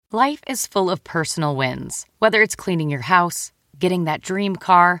Life is full of personal wins, whether it's cleaning your house, getting that dream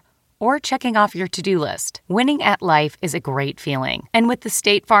car, or checking off your to-do list. Winning at life is a great feeling. And with the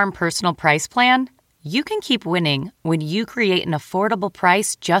State Farm Personal Price Plan, you can keep winning when you create an affordable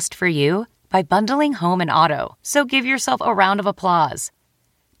price just for you by bundling home and auto. So give yourself a round of applause.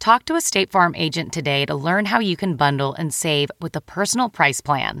 Talk to a State Farm agent today to learn how you can bundle and save with the Personal Price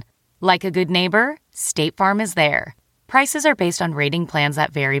Plan. Like a good neighbor, State Farm is there. Prices are based on rating plans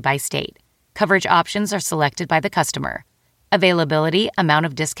that vary by state. Coverage options are selected by the customer. Availability, amount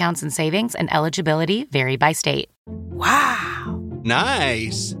of discounts and savings, and eligibility vary by state. Wow.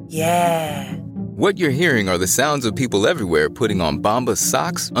 Nice. Yeah. What you're hearing are the sounds of people everywhere putting on Bombas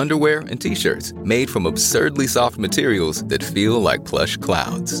socks, underwear, and T-shirts made from absurdly soft materials that feel like plush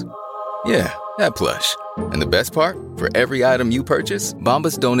clouds. Yeah, that plush. And the best part? For every item you purchase,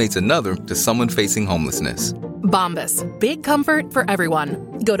 Bombas donates another to someone facing homelessness. Bombas. Big comfort for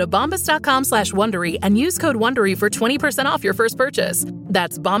everyone. Go to bombas.com/Wondery and use code Wondery for 20% off your first purchase.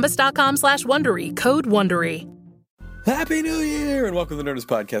 That's bombas.com/Wondery. Code Wondery. Happy New Year, and welcome to the Nerdist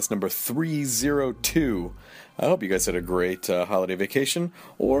Podcast number 302. I hope you guys had a great holiday vacation,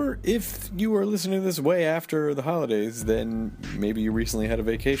 or if you are listening to this way after the holidays, then maybe you recently had a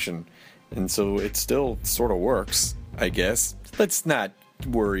vacation, and so it still sort of works, I guess. Let's not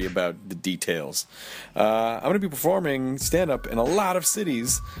worry about the details. I'm going to be performing stand-up in a lot of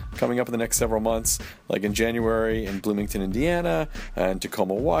cities coming up in the next several months, like in January in Bloomington, Indiana, and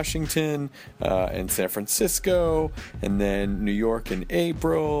Tacoma, Washington, and San Francisco, and then New York in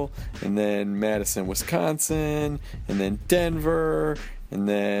April, and then Madison, Wisconsin, and then Denver, and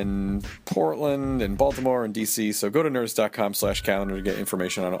then Portland and Baltimore and DC. So go to nerdist.com/calendar to get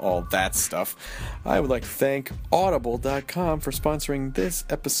information on all that stuff. I would like to thank Audible.com for sponsoring this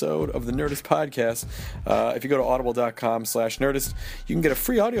episode of the Nerdist Podcast. If you go to audible.com/nerdist, you can get a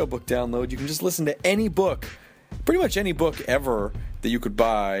free audiobook download. You can just listen to any book. Pretty much any book ever that you could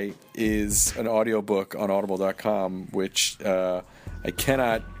buy is an audiobook on audible.com, which I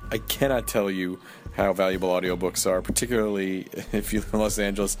cannot tell you how valuable audiobooks are, particularly if you live in Los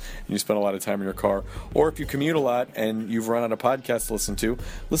Angeles and you spend a lot of time in your car, or if you commute a lot and you've run out of podcasts to listen to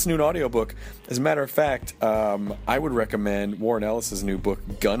an audiobook. As a matter of fact, I would recommend Warren Ellis's new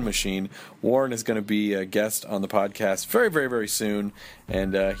book, Gun Machine. Warren is going to be a guest on the podcast very, very, very soon,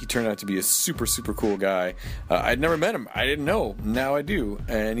 and he turned out to be a super, super cool guy. I'd never met him. I didn't know. Now I do,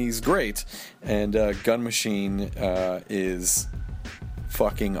 and he's great. And Gun Machine is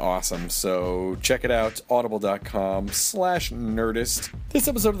fucking awesome. So check it out, audible.com/nerdist. This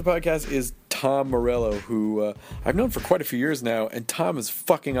episode of the podcast is Tom Morello, who I've known for quite a few years now, and Tom is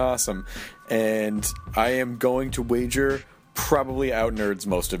fucking awesome. And I am going to wager probably out-nerds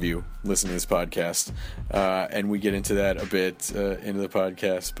most of you listening to this podcast. And we get into that a bit into the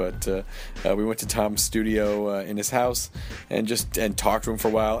podcast. But we went to Tom's studio in his house and talked to him for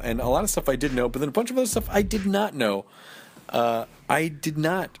a while. And a lot of stuff I did know, but then a bunch of other stuff I did not know. I did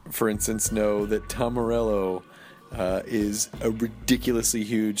not, for instance, know that Tom Morello is a ridiculously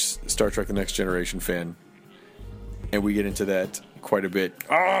huge Star Trek The Next Generation fan. And we get into that quite a bit.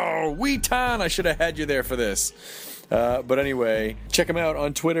 Oh, Weeton! I should have had you there for this. But anyway, check him out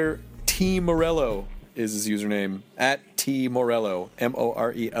on Twitter. T Morello is his username. At T Morello.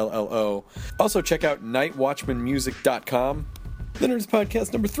 Morello. Also, check out nightwatchmanmusic.com. The Nerdist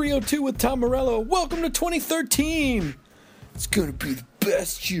Podcast number 302 with Tom Morello. Welcome to 2013! It's gonna be the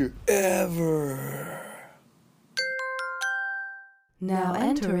best year ever. Now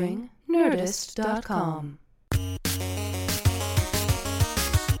entering Nerdist.com.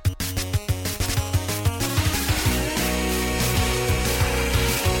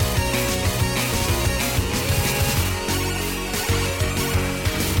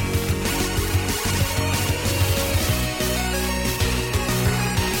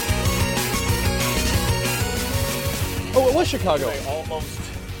 Oh, it was Chicago. Almost.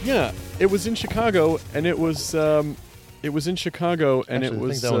 Yeah, it was in Chicago, and it was in Chicago, and Actually, it was.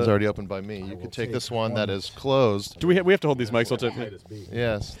 I think that one's already opened by me. You could take this one that is closed. Do we have to hold these mics?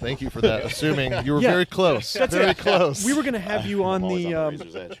 Yes, thank you for that. Assuming you were very close. Very close. We were going to have you on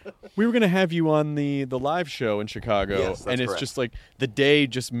the live show in Chicago, Yes, and it's correct. just like the day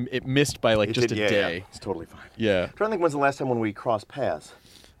it missed by like just a Yeah, day. yeah. It's totally fine. Yeah. I'm trying to think when's the last time when we crossed paths.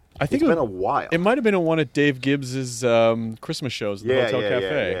 I think It's been a while. It might have been one at Dave Gibbs's Christmas shows at the Hotel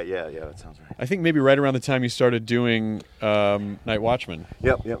Cafe. Yeah, that sounds right. I think maybe right around the time you started doing Night Watchman.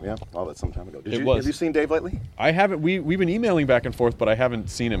 Yep. Oh, that's some time ago. Have you seen Dave lately? I haven't. We've been emailing back and forth, but I haven't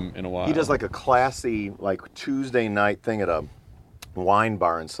seen him in a while. He does like a classy, like Tuesday night thing at a wine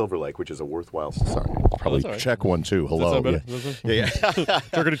bar in Silver Lake, which is a worthwhile. Sorry, probably all right. check 1 2. Hello. Does that sound better?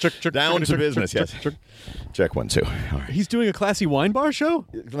 Yeah. Down to business. Yes. Check 1 2. All right. He's doing a classy wine bar show?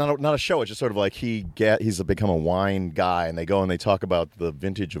 Not a show. It's just sort of like he's become a wine guy, and they go and they talk about the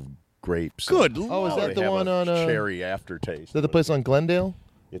vintage of grapes. Good Oh, Lord. is that the one on cherry aftertaste? Is that the place on Glendale?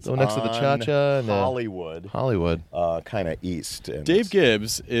 It's the one next to the Cha-Cha and Hollywood. Hollywood. Kind of east. And Dave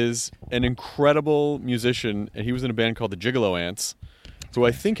Gibbs is an incredible musician, and he was in a band called the Gigolo Ants, who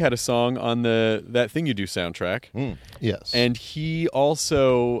I think had a song on the That Thing You Do soundtrack. Yes. And he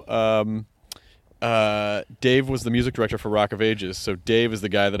also, Dave was the music director for Rock of Ages, so Dave is the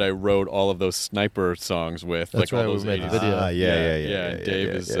guy that I wrote all of those Sniper songs with. That's like right, all those we made the 80s. video. Yeah. And Dave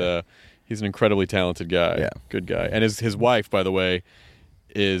is, he's an incredibly talented guy. Yeah. Good guy. And his wife, by the way,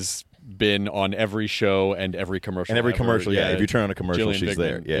 is been on every show and every commercial. And every ever. commercial, yeah. If you turn on a commercial, Gillian she's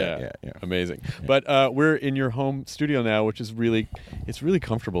Bigman. there. Yeah. Amazing. But we're in your home studio now, which is really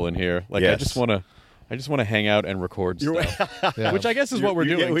comfortable in here. Like Yes. I just want to hang out and record stuff, which I guess is what we're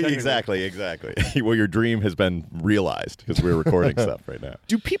doing. Exactly. Well, your dream has been realized because we're recording stuff right now.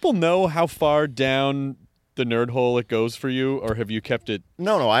 Do people know how far down the nerd hole it goes for you, or have you kept it?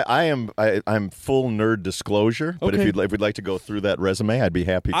 No. I'm full nerd disclosure. But Okay. if we'd like to go through that resume, I'd be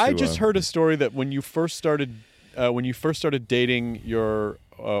happy to. I just heard a story that when you first started dating your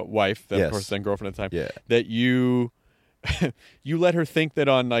wife, that Yes. of course then girlfriend at the time, Yeah. that you let her think that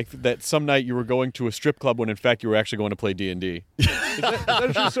on that some night you were going to a strip club when in fact you were actually going to play D&D. Is that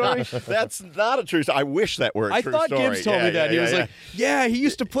a true story? That's not a true story. I wish that were a I true thought story. Gibbs told me that. He was like, yeah, he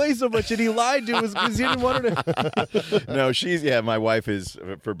used to play so much and he lied to us because he didn't want her to. No, my wife is,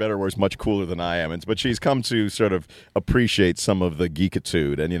 for better or worse, much cooler than I am. But she's come to sort of appreciate some of the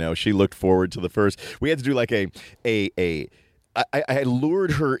geekitude. And, she looked forward to the first. We had to do like I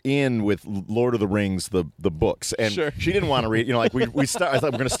lured her in with Lord of the Rings, the books, and Sure. she didn't want to read. Like we start. I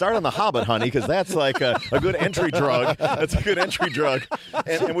thought we're going to start on The Hobbit, honey, because that's like a good entry drug. That's a good entry drug,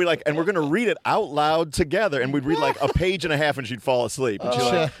 and we're going to read it out loud together. And we'd read like a page and a half, and she'd fall asleep. And she's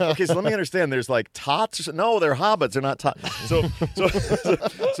like, "Okay, so let me understand. There's like tots. No, they're hobbits. They're not tots."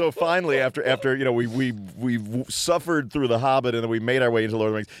 So finally, after we suffered through The Hobbit, and then we made our way into Lord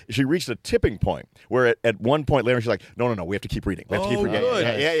of the Rings. She reached a tipping point where at one point later she's like, "No, we have to keep reading. We have to keep reading."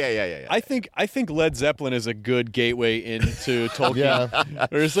 good. Yeah. I think Led Zeppelin is a good gateway into Tolkien.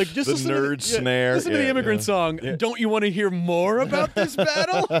 Or it's like just The listen nerd snare. Listen to the immigrant song. Don't you want to hear more about this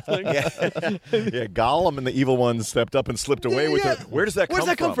battle? Gollum and the evil ones stepped up and slipped away with her. Where does that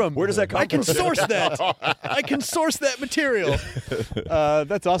come from? Where does that come from? I can source that. I can source that material.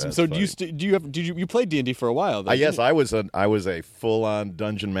 That's awesome. So you played D&D for a while? Though, Yes, I was a full-on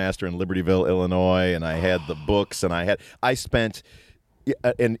dungeon master in Libertyville, Illinois, and I had the books, and I spent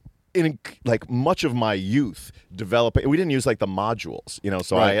in like much of my youth developing. We didn't use like the modules,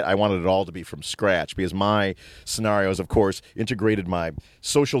 so Right. I wanted it all to be from scratch because my scenarios, of course, integrated my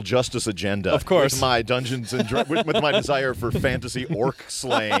social justice agenda, of course, with my Dungeons and with my desire for fantasy orc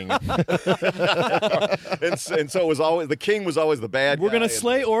slaying, and so it was always the king was always the bad guy. We're gonna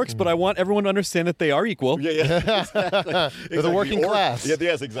slay orcs, but I want everyone to understand that they are equal. Yeah, exactly. They're the working class. Yeah,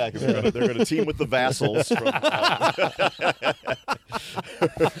 yes, exactly. They're going to team with the vassals.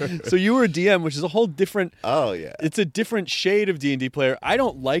 So you were a DM, which is a whole different. Oh yeah, it's a different shade of D&D player. I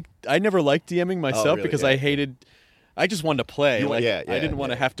never liked DMing myself really? because Yeah. I just wanted to play. I didn't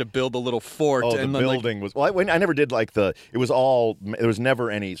want to have to build a little fort. Oh, and the then, building was. Well, I never did like there was never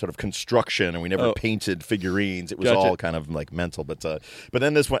any sort of construction, and we never painted figurines. It was all kind of like mental. But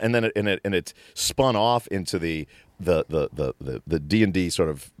then this one, and then it spun off into the D&D sort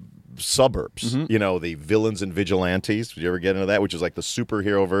of suburbs, the villains and vigilantes. Did you ever get into that? Which is like the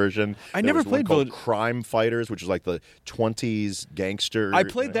superhero version. I There never was one played called Crime Fighters, which is like the 20s gangster. I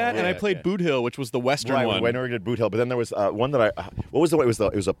played that, and I played Boot Hill, which was the Western one. Right, I never did Boot Hill, but then there was one that what was the one?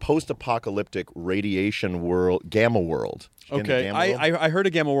 It was a post-apocalyptic radiation world, Gamma World. Okay, I heard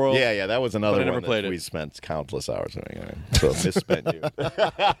of Gamma World. Yeah, that was another but I never one played that it. we spent countless hours doing. So misspent you.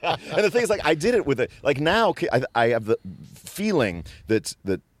 And the thing is, like, I did it with it. Like now, I have the feeling that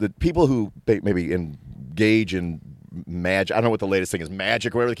people who maybe engage in magic, I don't know what the latest thing is,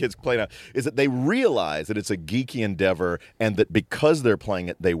 magic, or whatever the kids play now, is that they realize that it's a geeky endeavor and that because they're playing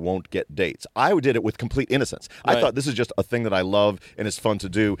it, they won't get dates. I did it with complete innocence. Right. I thought this is just a thing that I love and it's fun to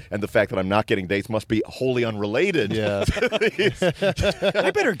do, and the fact that I'm not getting dates must be wholly unrelated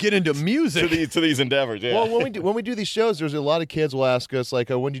I better get into music. to these endeavors. Yeah. Well, when we do these shows, there's a lot of kids will ask us like,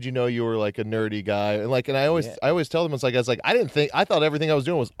 "When did you know you were like a nerdy guy?" And I always tell them I thought everything I was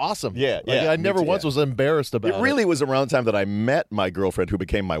doing was awesome. Yeah, I never me too, once was embarrassed about it. It really was was around the time that I met my girlfriend who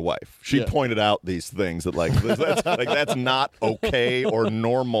became my wife. She pointed out these things that that's not okay or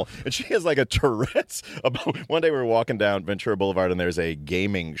normal. And she has like a Tourette's. One day we were walking down Ventura Boulevard and there's a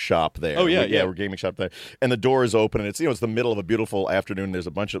gaming shop there. Oh yeah, we're gaming shop there. And the door is open and it's it's the middle of a beautiful afternoon. There's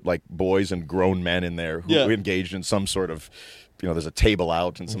a bunch of like boys and grown men in there who engaged in some sort of there's a table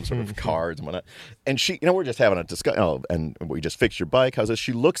out and some sort of cards and whatnot. And she, we're just having a discussion. Oh, and we just fixed your bike. How's this?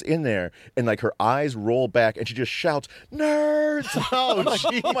 She looks in there and like her eyes roll back and she just shouts, "Nerds!" I'm like,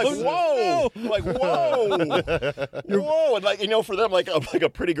 whoa! I'm like, whoa! Whoa! And like, for them, like a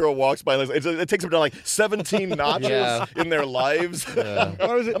pretty girl walks by and it takes them down like 17 notches in their lives. Yeah.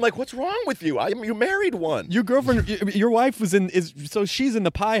 I'm like, what's wrong with you? You married one. Your girlfriend, your wife so she's in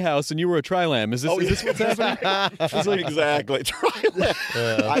the pie house and you were a tri-lam. Is this what's happening? It's like, exactly.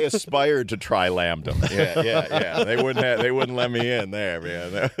 I aspired to try lambdom. Yeah. They wouldn't let me in there,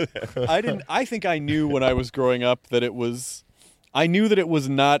 man. I think I knew when I was growing up that it was. I knew that it was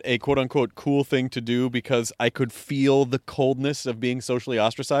not a quote unquote cool thing to do because I could feel the coldness of being socially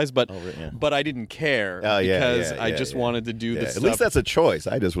ostracized, but I didn't care because I just wanted to do this. At least that's a choice.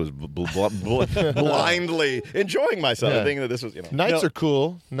 I just was blindly enjoying myself. I think that this was Knights are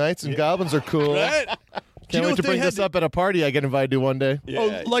cool. Knights and goblins are cool. Right? Can't wait to bring this up at a party I get invited to one day. Yeah.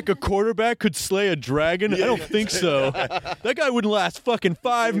 Oh, like a quarterback could slay a dragon? I don't think so. That guy wouldn't last fucking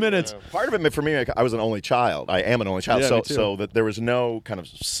 5 minutes. Part of it for me, I was an only child. I am an only child, so that there was no kind of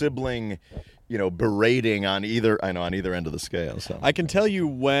sibling, berating on either end of the scale. So I can tell you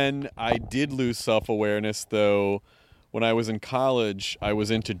when I did lose self-awareness, though. When I was in college, I was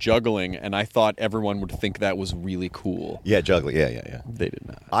into juggling, and I thought everyone would think that was really cool. Yeah, juggling. Yeah. They did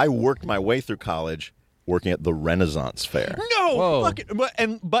not. I worked my way through college working at the Renaissance Fair. No, fuck it.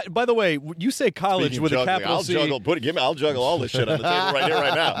 And by the way, you say college Speaking with a capital I'll C. I'll juggle all this shit on the table right here,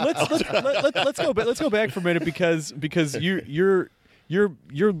 right now. Let's go back for a minute because you're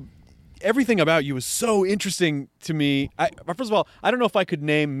everything about you is so interesting to me. First of all, I don't know if I could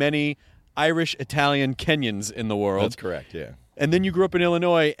name many Irish, Italian, Kenyans in the world. That's correct. Yeah. And then you grew up in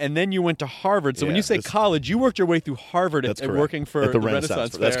Illinois, and then you went to Harvard. So when you say college, you worked your way through Harvard at working for at the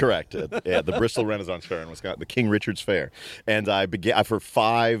Renaissance Fair. That's correct. The Bristol Renaissance Fair in Wisconsin, the King Richard's Fair. And I began for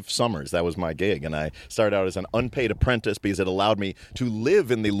 5 summers. That was my gig. And I started out as an unpaid apprentice because it allowed me to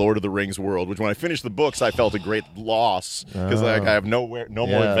live in the Lord of the Rings world, which when I finished the books, I felt a great loss because I have no more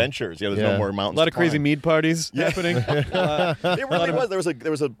adventures. There's no more mountains. A lot of crazy mead parties happening. It really was.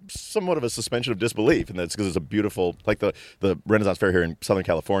 There was a somewhat of a suspension of disbelief, and that's because it's a beautiful, like the Renaissance Fair here in Southern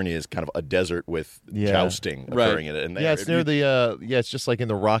California is kind of a desert with jousting occurring in it. And it's near it's just like in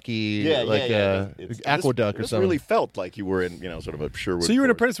the Rocky, aqueduct or something. It really felt like you were in, sort of a Sherwood. So you were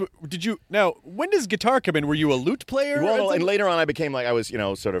an apprentice. When does guitar come in? Were you a lute player? Well, and later on I became like, I was,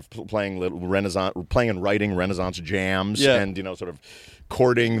 sort of playing and writing Renaissance jams and, sort of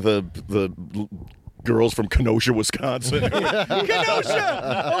courting the girls from Kenosha, Wisconsin.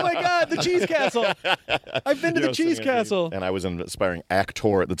 Kenosha! Oh my God, the Cheese Castle! I've been to the Cheese Castle. And I was an aspiring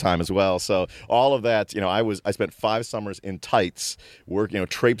actor at the time as well. So all of that, I spent 5 summers in tights,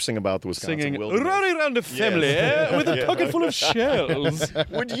 traipsing about the Wisconsin wilderness. Running around the family with a pocket full of shells.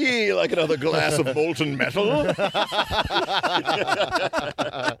 Would ye like another glass of molten metal?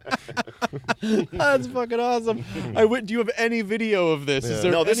 That's fucking awesome. Do you have any video of this? Yeah. Is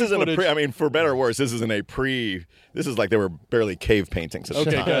there this isn't for better or worse, this isn't this is like they were barely cave paintings at the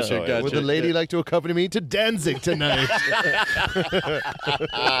time. Gotcha. Would the lady like to accompany me to Danzig tonight?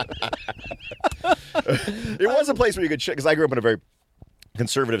 It was a place where you could check, because I grew up in a very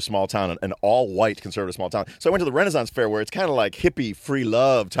conservative small town, an all-white conservative small town. So I went to the Renaissance Fair where it's kind of like hippie free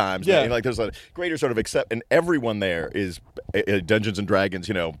love times. Yeah. Like there's a greater sort of and everyone there is Dungeons and Dragons,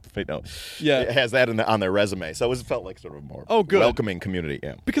 has that on their resume. So it felt like sort of a more welcoming community.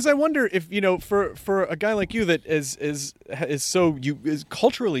 Yeah. Because I wonder if, for a guy like you that is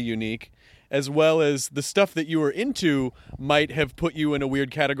culturally unique, as well as the stuff that you were into might have put you in a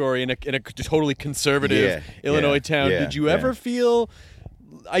weird category in a totally conservative Illinois town. Did you ever feel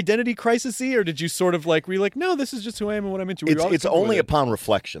identity crisis-y, or did you sort of were you like, no, this is just who I am and what I'm into? It's only upon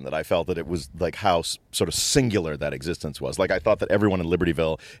reflection that I felt that it was like how sort of singular that existence was. Like I thought that everyone in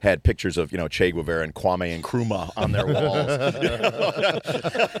Libertyville had pictures of Che Guevara and Kwame Nkrumah on their walls.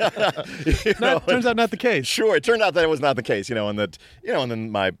 Turns out not the case. Sure, it turned out that it was not the case. And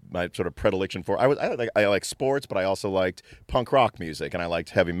then my sort of predilection for I like sports, but I also liked punk rock music, and I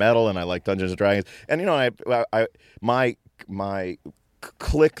liked heavy metal, and I liked Dungeons and Dragons, and my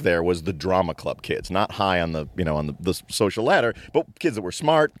clique there was the drama club kids, not high on the the social ladder, but kids that were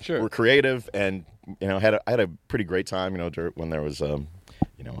smart, were creative, and I had a pretty great time when there was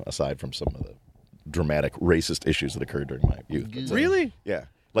aside from some of dramatic racist issues that occurred during my youth. Really? Yeah.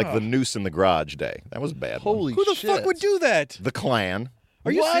 Like the noose in the garage day. That was a bad. Holy Who the shit. fuck would do that? The Klan.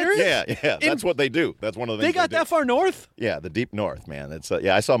 Are you serious? Yeah. That's what they do. That's one of the They things got do. that far north? Yeah, the deep north, man. It's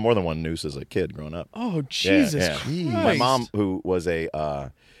I saw more than one noose as a kid growing up. Oh, Jesus Yeah. Christ. My mom, who was a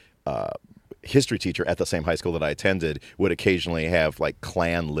history teacher at the same high school that I attended, would occasionally have like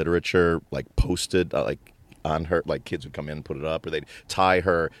Klan literature like posted like on her, like kids would come in and put it up, or they'd tie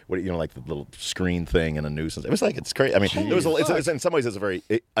her, like the little screen thing in a noose. It was like, it's crazy. I mean, it's in some ways it's a very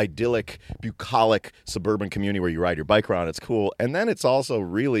idyllic, bucolic suburban community where you ride your bike around. It's cool, and then it's also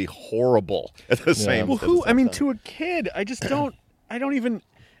really horrible at the same. Well, to a kid, I just don't.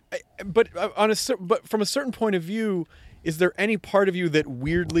 But from a certain point of view, is there any part of you that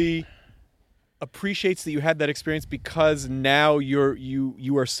weirdly appreciates that you had that experience because now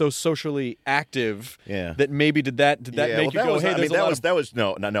you are so socially active that maybe did that make you go, hey, there's a lot of... That was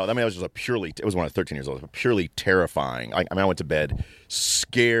no. I mean, that was just it was when I was 13 years old. Purely terrifying. I went to bed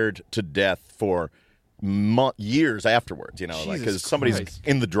scared to death for years afterwards, because somebody's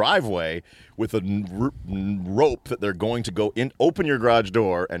in the driveway with a rope that they're going to go in, open your garage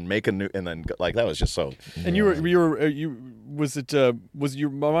door and make a new, and then like that was just so. And was your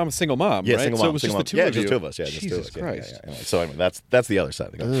mom a single mom? Yeah, right? single mom. So it was just the two of you. of you. Just two of us. Yeah, Jesus just two of us. Christ. Yeah. So anyway, that's the other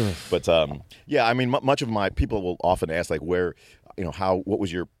side of the coin. But I mean, much of my people will often ask like where. What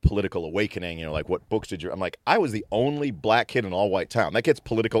was your political awakening? Like, what books did you? I'm like, I was the only black kid in all white town. That gets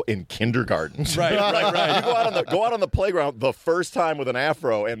political in kindergarten. Right. You go out on the playground the first time with an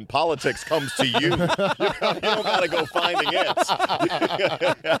afro, and politics comes to you. You don't gotta go finding it.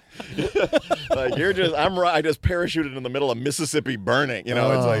 Like I just parachuted in the middle of Mississippi burning. It's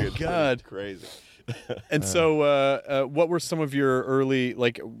like God, crazy. And so, what were some of your early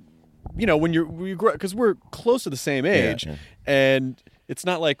when you grew up, because we're close to the same age, and it's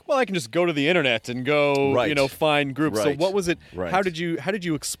not like, well, I can just go to the internet and go, find groups. Right. So what was it? Right. How did you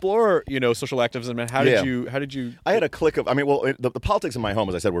explore, social activism, and how did you? I had a clique of. I mean, well, the politics in my home,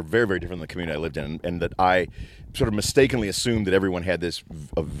 as I said, were very, very different than the community I lived in, and that I sort of mistakenly assumed that everyone had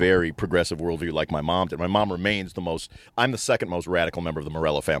a very progressive worldview like my mom did. My mom remains I'm the second most radical member of the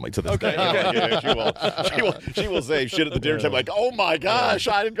Morello family to this day. Yeah, she will say shit at the dinner table like, oh my gosh,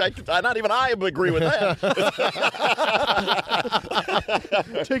 not even I agree with that.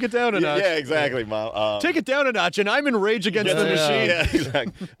 Take it down a notch. Yeah, exactly, Mom. Take it down a notch, and I'm in rage against the machine. Yeah,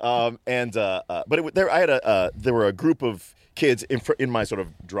 exactly. But there were a group of kids in my sort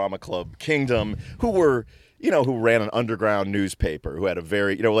of drama club kingdom who were, who ran an underground newspaper, who had a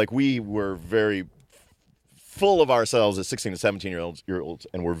very, we were very full of ourselves as 16 to 17-year-olds,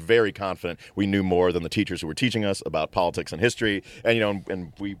 and we're very confident we knew more than the teachers who were teaching us about politics and history,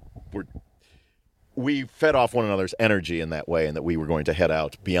 and we fed off one another's energy in that way, and that we were going to head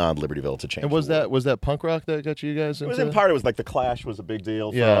out beyond Libertyville to change. And was that punk rock that got you guys into? It was in part. It was like the Clash was a big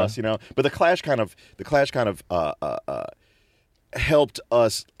deal for us, But the Clash kind of helped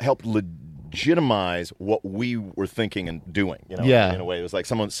legitimize what we were thinking and doing. In a way, it was like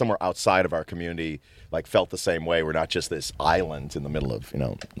someone somewhere outside of our community like felt the same way. We're not just this island in the middle of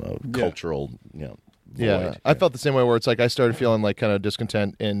cultural void. I felt the same way, where it's like I started feeling like kind of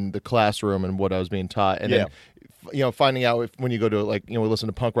discontent in the classroom and what I was being taught, and then finding out when you go to we listen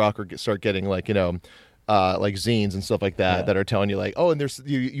to punk rock or start getting like zines and stuff like that that are telling you like, oh, and there's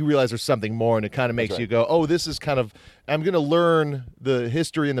you realize there's something more, and it kind of makes you go, oh, this is kind of, I'm going to learn the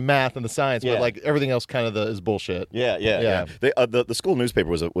history and the math and the science, but like everything else kind of is bullshit. Yeah. The school newspaper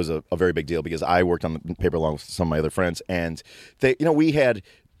was a very big deal because I worked on the paper along with some of my other friends, and we had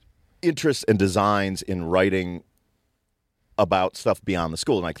interests and designs in writing about stuff beyond the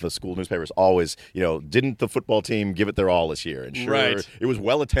school. And like the school newspapers always, didn't the football team give it their all this year? And sure, it was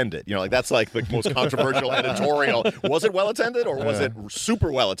well attended. That's like the most controversial editorial. Was it well attended or was it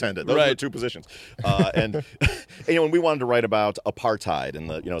super well attended? Those are the two positions. And we wanted to write about apartheid and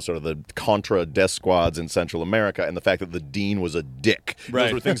the sort of the Contra death squads in Central America, and the fact that the dean was a dick.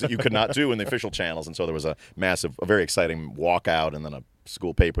 Those were things that you could not do in the official channels. And so there was a very exciting walkout, and then a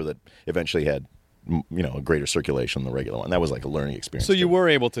school paper that eventually had a greater circulation than the regular one. That was like a learning experience. So you were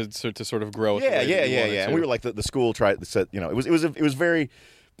able to sort of grow. Yeah. And we were like the school tried to set. It was very.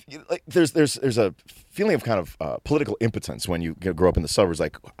 Like there's a feeling of kind of political impotence when you grow up in the suburbs.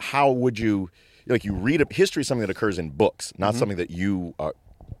 Like how would you you read history is something that occurs in books, not something that you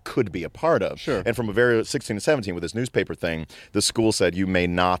could be a part of. Sure. And from a very 16 to 17 with this newspaper thing, the school said you may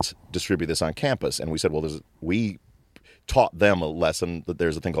not distribute this on campus, and we said, well, we taught them a lesson that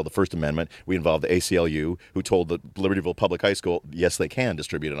there's a thing called the First Amendment. We involved the ACLU, who told the Libertyville Public High School, yes, they can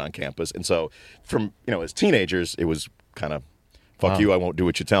distribute it on campus. And so from, as teenagers, it was kind of fuck you, I won't do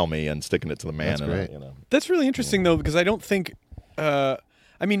what you tell me, and sticking it to the man. That's great. That's really interesting, though, because I don't think...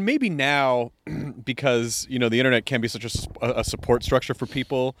 I mean, maybe now, because, the internet can be such a support structure for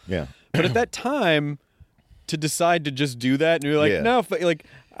people. Yeah. But at that time, to decide to just do that, and you're like, no,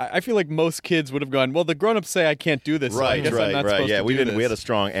 I feel like most kids would have gone, well, the grown-ups say I can't do this, so I guess I'm not supposed to do this. We had a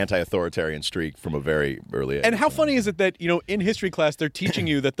strong anti-authoritarian streak from a very early age. And how funny is it that, in history class, they're teaching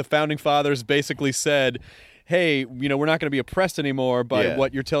you that the Founding Fathers basically said, hey, we're not going to be oppressed anymore by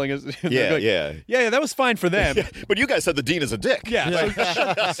what you're telling us. Yeah, that was fine for them. But you guys said the dean is a dick. Yeah.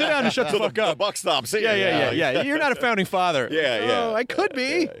 So sit down and shut the fuck up. The buck stops here. Yeah. You're not a founding father. Oh, I could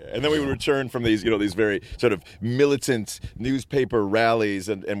be. And then we would return from these, these very sort of militant newspaper rallies,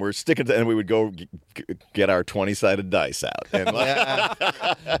 and we're sticking to, and we would go get our 20-sided dice out and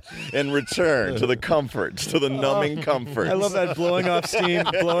and return to the comforts, to the numbing comforts. I love that blowing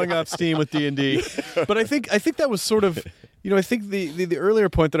off steam with D&D. But I think that was sort of, I think the earlier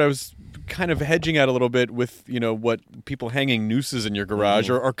point that I was kind of hedging at a little bit with, what people hanging nooses in your garage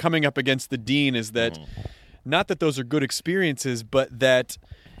or coming up against the dean is that not that those are good experiences, but that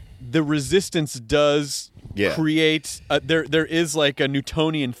the resistance does create, there is like a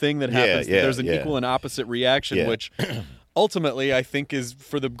Newtonian thing that happens. There's an equal and opposite reaction, which... ultimately, I think is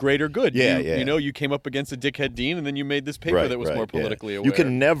for the greater good. You came up against a dickhead dean, and then you made this paper that was more politically aware. You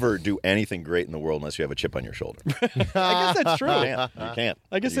can never do anything great in the world unless you have a chip on your shoulder. I guess that's true. You can't.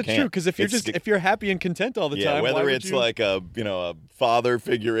 I guess that's true, because if you're happy and content all the time, whether it's like a father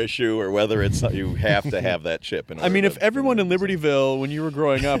figure issue or whether it's you have to have that chip. I mean, if everyone in Libertyville when you were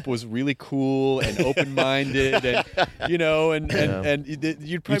growing up was really cool and open minded, and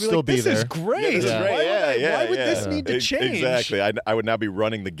you'd probably still be like, this is great. Why would this need to change? Exactly. I would now be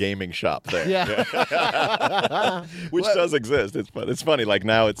running the gaming shop there. Which does exist. It's funny. Like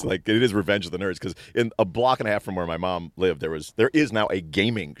now it's like it is Revenge of the Nerds, because in a block and a half from where my mom lived there is now a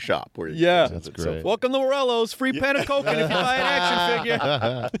gaming shop where that's great. So, welcome to Morello's, free pen and coke if you buy an action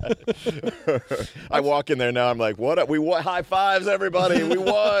figure. I walk in there now, I'm like, what? We won. High fives, everybody. We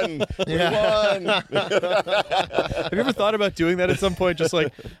won. We won. Have you ever thought about doing that at some point? Just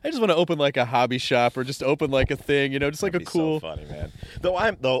like, I just want to open like a hobby shop or just open like a thing, just like a cool. So funny, man.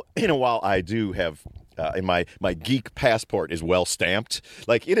 While I do have in my geek passport is well stamped,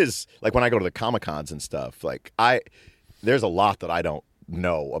 like it is like when I go to the Comic-Cons and stuff, like there's a lot that I don't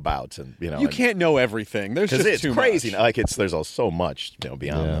know about, and you can't know everything. There's just it's too crazy. Much. Like there's so much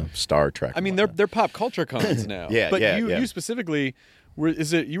beyond Star Trek. I mean, they're pop culture cons now. You specifically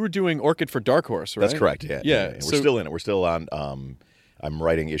you were doing Orchid for Dark Horse, right? That's correct. Yeah. We're still in it. We're still on. I'm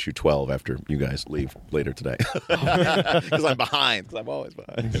writing issue 12 after you guys leave later today because I'm behind. Because I'm always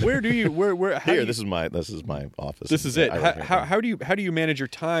behind. This is my office. This is it. How do you manage your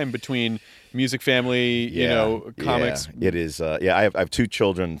time between music, family, comics? Yeah, it is. I have 2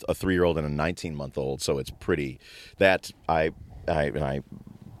 children, a 3-year-old and a 19-month-old. So it's pretty. That I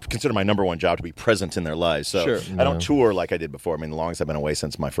consider my number one job to be present in their lives. So I don't tour like I did before. I mean, the longest I've been away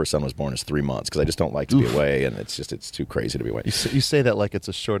since my first son was born is 3 months, because I just don't like to be away, and it's too crazy to be away. You say that like it's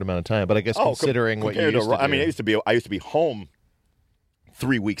a short amount of time, but I guess considering what you used to do. I mean, I used to be home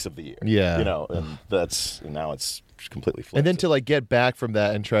 3 weeks of the year. Yeah. And now it's completely flipped. And then to like get back from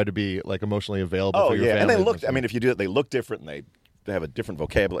that and try to be like emotionally available for your family. And they look, I mean, if you do it, they look different, and they have a different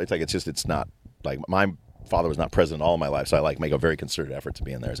vocabulary. It's like it's not like my father was not present all my life, so I make a very concerted effort to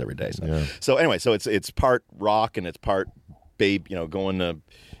be in theirs every day. So anyway, it's part rock and it's part going to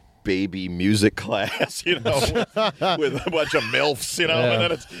baby music class, with a bunch of MILFs,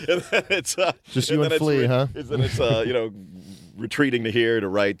 and then it's just you and Flea, huh? Then it's retreating to here to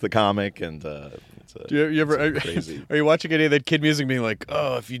write the comic, and crazy. Are you watching any of that kid music being like,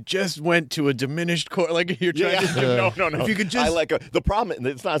 oh, if you just went to a diminished chord, like you're trying to no. If you could just the problem,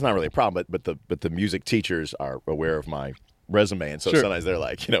 it's not really a problem, but the music teachers are aware of my resume, and so sometimes they're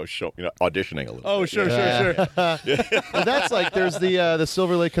like, auditioning a little. Oh, bit. Sure. Well, that's like there's the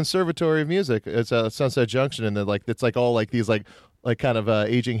Silver Lake Conservatory of Music. It's Sunset Junction, and it's like all like these like kind of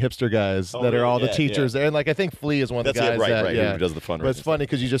aging hipster guys that are all the teachers there. And like I think Flea is one of the guys who does the fundraising. But it's funny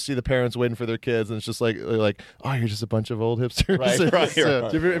because you just see the parents waiting for their kids, and it's just like oh, you're just a bunch of old hipsters. Right.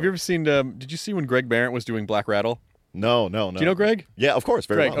 Have you ever seen? Did you see when Greg Barrett was doing Black Rattle? No. Do you know Greg? Yeah, of course.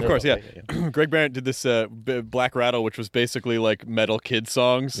 Greg, of course, yeah. Greg Barrett did this Black Rattle, which was basically like metal kid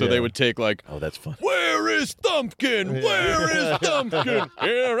songs. So they would take like, oh, that's fun. Where is Thumpkin? Where is Thumpkin?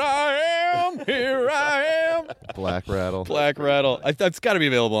 Here I am. Black Rattle. That's got to be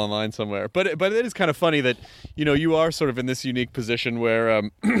available online somewhere. But it is kind of funny that you are sort of in this unique position where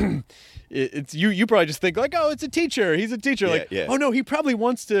it's you probably just think like, oh, it's a teacher. He's a teacher. Oh no, he probably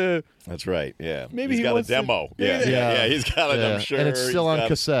wants to. That's right. Yeah. Maybe he's got a demo. Yeah. He's got it. I'm sure. And it's still on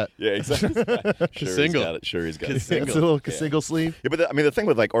cassette. Yeah, exactly. Single. He's got it. It's a little single sleeve. Yeah, but the thing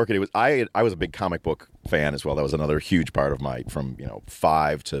with like Orchid, was I was a big comic book fan as well. That was another huge part of my from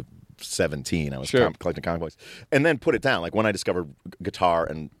 5 to 17. I was collecting comic books, and then put it down. Like when I discovered guitar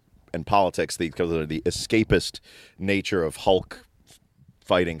and politics, because of the escapist nature of Hulk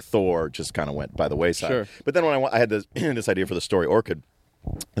fighting Thor, just kind of went by the wayside. Sure. But then when I had this this idea for the story Orchid,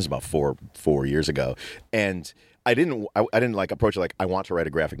 this is about four years ago, and I didn't like approach it like I want to write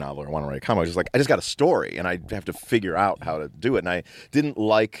a graphic novel or I want to write a comic. I was just like, I just got a story and I have to figure out how to do it. And I didn't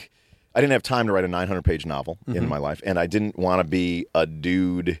have time to write a 900-page novel in my life, and I didn't want to be a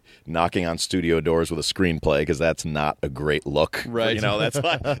dude knocking on studio doors with a screenplay because that's not a great look. Right.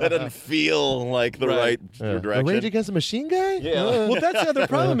 That doesn't feel like the right direction. The Rage Against the Machine guy? Yeah. Well, that's the other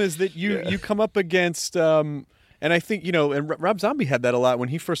problem is that you come up against. And I think, and Rob Zombie had that a lot when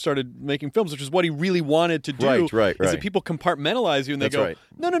he first started making films, which is what he really wanted to do. Right. Is that people compartmentalize you and they That's go, right.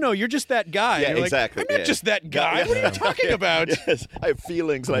 No, you're just that guy. Yeah, and you're exactly. Like, I'm not just that guy. What are you talking about? Yes, I have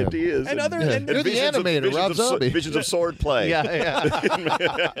feelings and ideas. And other- and you're the visions animator, Rob Zombie. Visions of sword play. Yeah.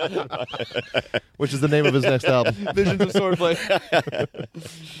 Which is the name of his next album. Visions of Swordplay.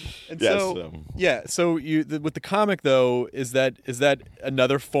 And Yes, so you with the comic though, is that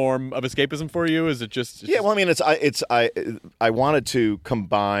another form of escapism for you? Is it just Yeah, well, I mean, I wanted to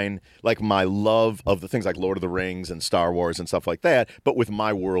combine like my love of the things like Lord of the Rings and Star Wars and stuff like that, but with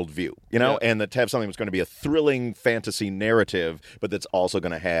my worldview, and to have something that's going to be a thrilling fantasy narrative, but that's also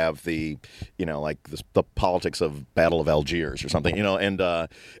going to have the, like the politics of Battle of Algiers or something, and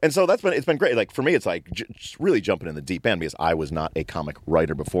so it's been great. Like for me, it's like just really jumping in the deep end because I was not a comic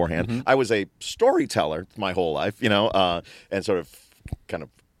writer beforehand. I was a storyteller my whole life, and sort of kind of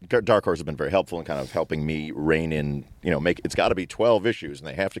Dark Horse has been very helpful in kind of helping me rein in, it's got to be 12 issues and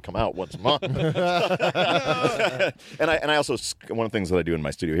they have to come out once a month. And I also, one of the things that I do in my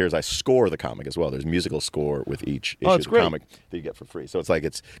studio here is I score the comic as well. There's musical score with each issue of the comic that you get for free. So it's like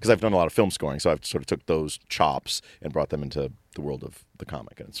because I've done a lot of film scoring, so I've sort of took those chops and brought them into the world of the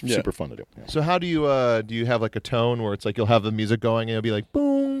comic, and it's super fun to do. Yeah. So how do you have like a tone where it's like you'll have the music going and it'll be like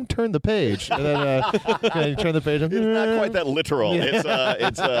boom, turn the page, and then you turn the page. And, it's not quite that literal. Yeah.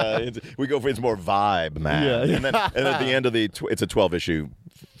 It's more vibe, man. Yeah. And then at the end of it's a 12-issue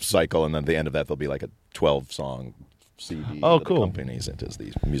cycle, and then at the end of that there'll be like a 12-song CD that accompanies it as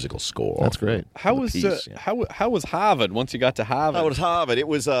the musical score. That's great. How was Harvard once you got to Harvard? How was Harvard? It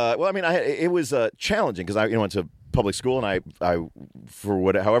was it was challenging because I went to public school, and I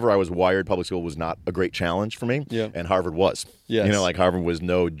however I was wired, public school was not a great challenge for me. Yeah. And Harvard was. Yes. Like Harvard was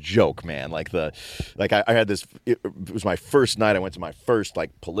no joke, man. I had this. It was my first night. I went to my first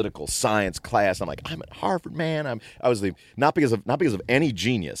political science class. I'm like, I'm at Harvard, man. I was not because of any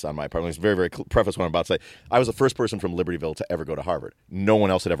genius on my part. It's very, very preface what I'm about to say. I was the first person from Libertyville to ever go to Harvard. No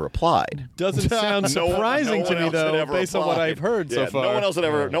one else had ever applied. Doesn't sound surprising to me though, based on what I've heard so far. No one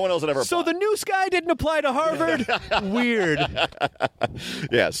else had ever. So the new guy didn't apply to Harvard. Weird.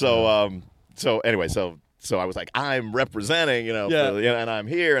 Yeah. So anyway, so I was like, I'm representing, and I'm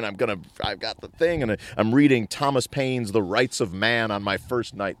here, and I've got the thing, and I'm reading Thomas Paine's The Rights of Man on my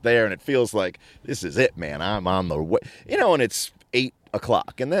first night there, and it feels like this is it, man. I'm on the way, and it's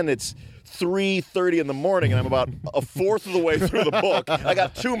 8:00, and then it's 3:30 in the morning, and I'm about a fourth of the way through the book. I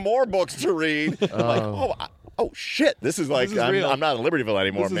got 2 more books to read. I'm like, oh shit! This is like I'm not in Libertyville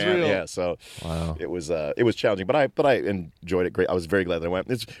anymore, man. Real. Yeah, so it was challenging, but I enjoyed it great. I was very glad that I went.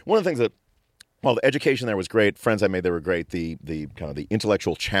 It's one of the things that. Well, the education there was great. Friends I made there were great. The kind of the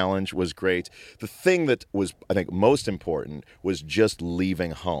intellectual challenge was great. The thing that was, I think, most important was just leaving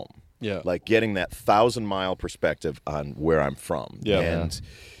home. Yeah. Like getting that 1,000-mile perspective on where I'm from. Yeah. And,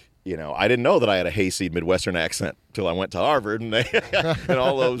 I didn't know that I had a hayseed Midwestern accent till I went to Harvard, and and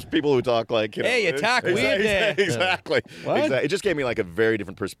all those people who talk like, hey, you talk weird there. Exactly. What? Exactly. It just gave me a very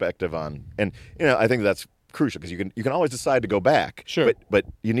different perspective on, and I think that's crucial because you can always decide to go back. Sure. But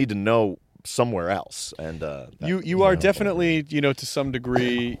you need to know somewhere else, and you are definitely to some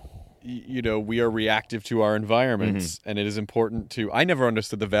degree we are reactive to our environments, and it is important to. I never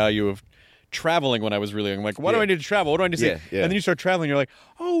understood the value of traveling when I was really young. I'm like, why do I need to travel? What do I need to see? Yeah. And then you start traveling, you're like,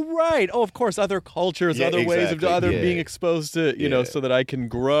 oh right, of course, other cultures, other ways of being exposed to so that I can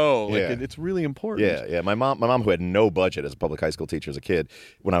grow. It's really important. Yeah. My mom, who had no budget as a public high school teacher as a kid,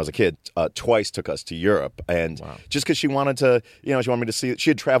 when I was a kid, twice took us to Europe, and just because she wanted to, she wanted me to see. She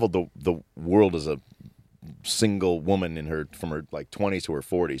had traveled the world as a single woman from her like 20s to her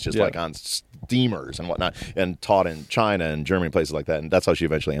 40s, just like on steamers and whatnot, and taught in China and Germany, places like that. And that's how she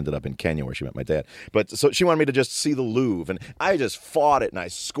eventually ended up in Kenya, where she met my dad. But so she wanted me to just see the Louvre, and I just fought it and I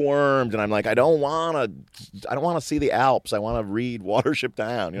squirmed, and I'm like, I don't want to see the Alps. I want to read Watership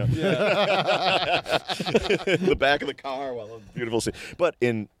Down, in the back of the car while it's beautiful. But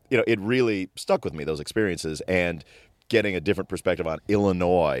it really stuck with me, those experiences, and getting a different perspective on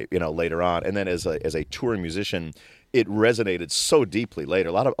Illinois, later on. And then as a touring musician, it resonated so deeply later.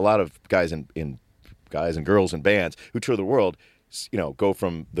 A lot of guys guys and girls in bands who tour the world, go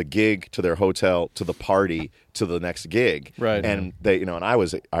from the gig to their hotel to the party to the next gig. Right. And they, and I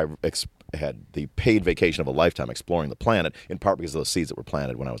had the paid vacation of a lifetime exploring the planet, in part because of those seeds that were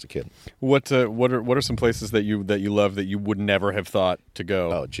planted when I was a kid. What are some places that you love that you would never have thought to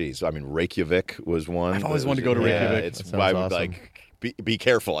go? Oh, geez. I mean, Reykjavik was one. I've always wanted to go to Reykjavik. It's why I would awesome. Be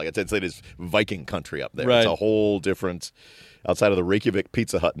careful. It is Viking country up there. Right. It's a whole different. Outside of the Reykjavik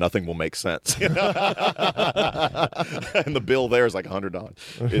Pizza Hut, nothing will make sense. And the bill there is like $100.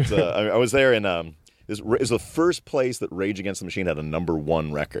 It's I was there in. This is the first place that Rage Against the Machine had a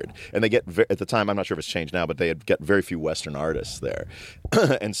 #1 record. And they get, at the time, I'm not sure if it's changed now, but they get very few Western artists there.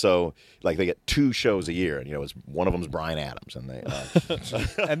 And so, they get 2 shows a year. And, one of them's Bryan Adams. And they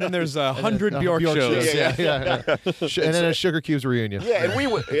and then there's 100 Bjork shows. Yeah. And then a Sugar Cubes reunion. Yeah, and we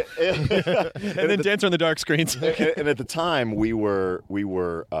would... and then Dancer on the Dark screens. And at the time, we were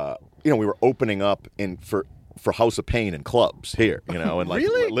opening up for House of Pain in clubs here, and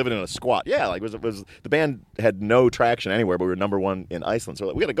really? Living in a squat. Yeah, it was the band had no traction anywhere, but we were #1 in Iceland.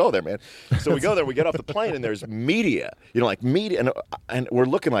 So we got to go there, man. So we go there, we get off the plane, and there's media, media, and we're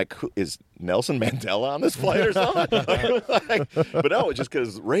looking like, is Nelson Mandela on this flight or something? But no, it's just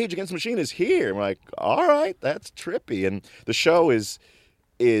because Rage Against the Machine is here. And we're like, all right, that's trippy. And the show is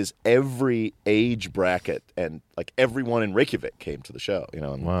every age bracket, and everyone in Reykjavik came to the show,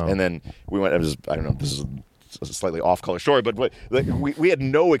 Wow. And then we went. I don't know. This is a slightly off-color story, but we had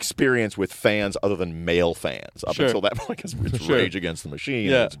no experience with fans other than male fans up until that point, because it's Rage Against the Machine.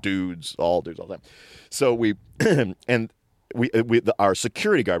 Yeah. And it's dudes all the time. So we and. Our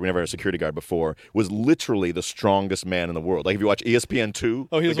security guard, we never had a security guard before, was literally the strongest man in the world. Like if you watch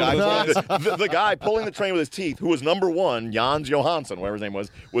ESPN2, he was the guy pulling the train with his teeth, who was #1, Jans Johansson, whatever his name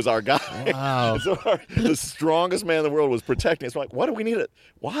was our guy. Wow. So the strongest man in the world was protecting us. We're like, what do we need it?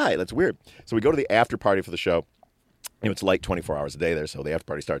 Why? That's weird. So we go to the after party for the show. It's 24 hours a day there, so the after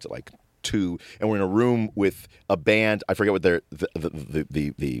party starts at 2, and we're in a room with a band. I forget what the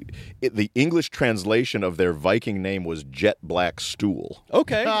English translation of their Viking name was Jet Black Stool.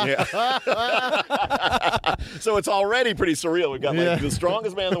 Okay. Yeah. So it's already pretty surreal. We've got the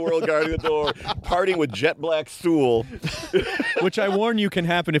strongest man in the world guarding the door, partying with Jet Black Stool. Which I warn you can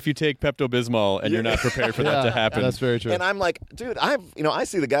happen if you take Pepto-Bismol and you're not prepared for that to happen. That's very true. And I'm like, dude, I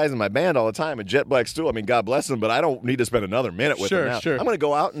see the guys in my band all the time at Jet Black Stool. I mean, God bless them, but I don't need to spend another minute with them now. Sure. I'm going to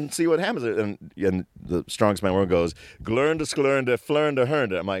go out and see what happens. And the strongest man in the world goes, glernde, sklernde, flernde,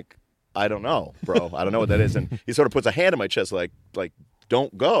 hernde. I'm like, I don't know, bro. I don't know what that is. And he sort of puts a hand on my chest like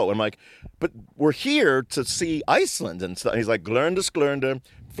don't go. I'm like, but we're here to see Iceland. And so he's like, glernde, sklernde,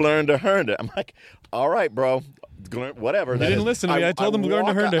 flernde, hernde. I'm like, all right, bro. Whatever. You didn't listen to me. I told them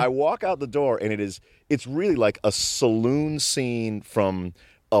glernde, hernde. I walk out the door, and it's really like a saloon scene from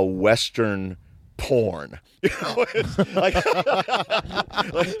a Western porn. It's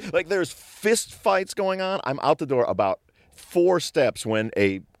like there's fist fights going on. I'm out the door about 4 steps when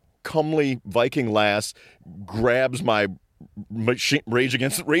a comely Viking lass grabs my machine, rage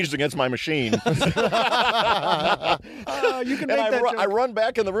against my machine. You can make that joke. I run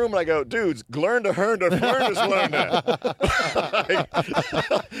back in the room and I go, dudes, glernde, hernde, flernde, slernde.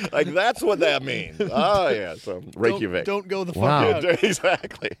 Like that's what that means. Oh yeah, so Reykjavik. Don't go the fuck Wow. out.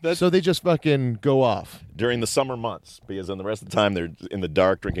 Exactly. So they just fucking go off. During the summer months, because then the rest of the time they're in the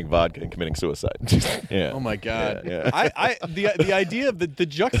dark drinking vodka and committing suicide. Yeah. Oh my God. Yeah. The idea of the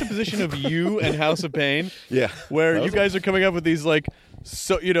juxtaposition of you and House of Pain. Yeah. Where you guys are coming up with these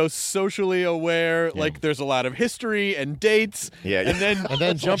socially aware, there's a lot of history and dates. Yeah. And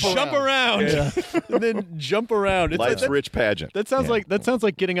then jump around. Yeah. And then jump around. Life's rich pageant. That sounds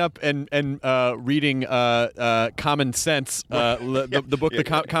like getting up and reading Common Sense, the book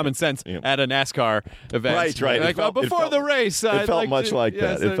Common Sense at a NASCAR event. Right. Before the race. It felt much like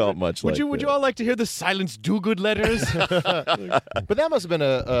that. It felt much like that. Would you all like to hear the Silence Do-Good letters? But that must have been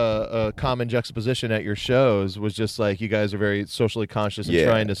a common juxtaposition at your shows, was just like you guys are very socially conscious conscious and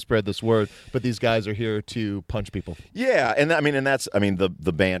trying to spread this word. But these guys are here to punch people. Yeah, and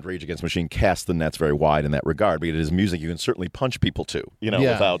the band Rage Against the Machine casts the nets very wide in that regard. But it is music you can certainly punch people to,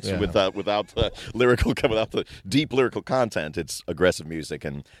 without the without the deep lyrical content. It's aggressive music,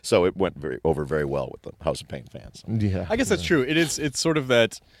 and so it went over very well with the House of Pain fans. Yeah, I guess that's true. It's sort of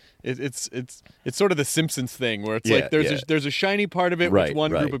that. It's sort of the Simpsons thing where it's like there's a shiny part of it which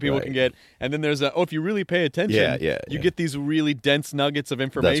one group of people can get, and then there's if you really pay attention, you get these really dense nuggets of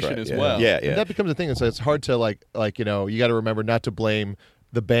information as well. Yeah. And that becomes a thing. And so it's hard to you got to remember not to blame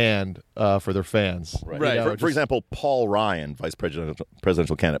the band for their fans. Right. For example, Paul Ryan, vice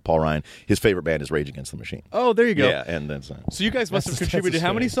presidential candidate Paul Ryan, his favorite band is Rage Against the Machine. Oh, there you go. Yeah, and then so you guys must have contributed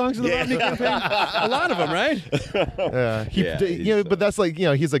how many songs to the Romney campaign? A lot of them, right? But that's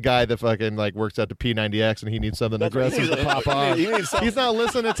he's a guy that fucking works out to P90X and he needs something aggressive to pop on. He's not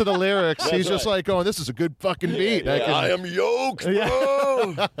listening to the lyrics. He's just going, this is a good fucking beat. I am yoked,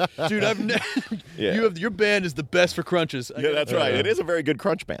 bro. Dude, your band is the best for crunches. Yeah, that's right. It is a very good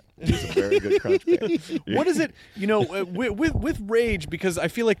crunch band. It is a very good crunch band. What is it, with Rage, because I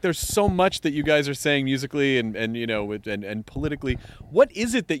feel like there's so much that you guys are saying musically and politically. What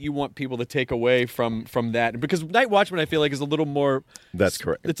is it that you want people to take away from that? Because Night Watchman, I feel like, is a little more. That's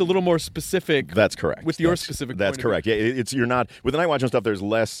correct. It's a little more specific. That's correct. With your specific. That's correct. Yeah, you're not with the Night Watchman stuff. There's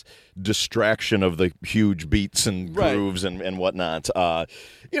less distraction of the huge beats and grooves and whatnot.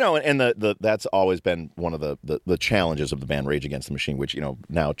 That's always been one of the challenges of the band Rage Against the Machine, which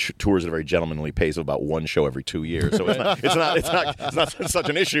now tours at a very gentlemanly pace of about one show every 2 years. So it's not such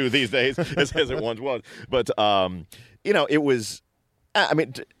an issue these days as it once was. But it was.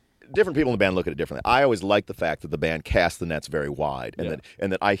 Different people in the band look at it differently. I always like the fact that the band cast the nets very wide,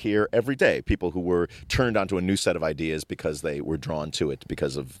 and that I hear every day people who were turned onto a new set of ideas because they were drawn to it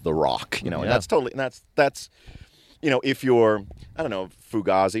because of the rock. And that's totally that's. If you're, I don't know,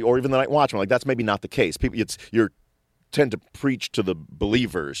 Fugazi or even the Night Watchman, that's maybe not the case. You tend to preach to the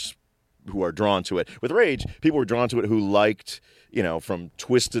believers who are drawn to it. With Rage, people were drawn to it who liked, from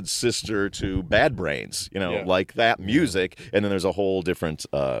Twisted Sister to Bad Brains, like that music, and then there's a whole different,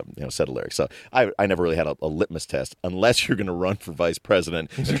 set of lyrics. So I never really had a litmus test, unless you're going to run for vice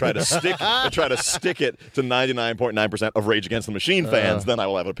president and try to stick it to 99.9% of Rage Against the Machine fans. Then I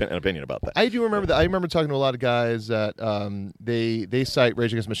will have an opinion about that. I do remember that. I remember talking to a lot of guys that they cite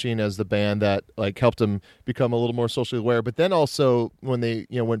Rage Against the Machine as the band that helped them become a little more socially aware. But then also when they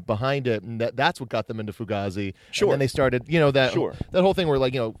went behind it, and that's what got them into Fugazi. Sure. And then they started that whole thing where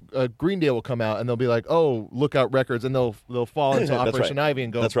Green Day will come out and they'll be like, oh, Lookout Records, and they'll fall into Operation Ivy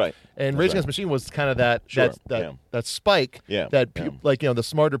and go. That's right. And Rage Against the Machine was kind of that spike that the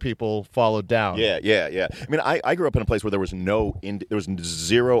smarter people followed down. Yeah. I grew up in a place where there was there was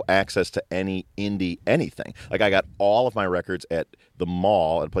zero access to any indie anything. I got all of my records at the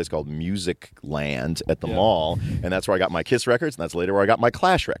mall at a place called Music Land at the mall, and that's where I got my Kiss records, and that's later where I got my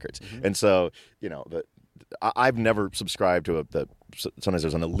Clash records. Mm-hmm. And so I've never subscribed to sometimes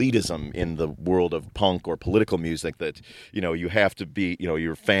there's an elitism in the world of punk or political music that you have to be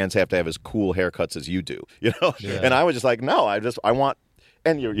your fans have to have as cool haircuts as you do and I was just like, no, I want.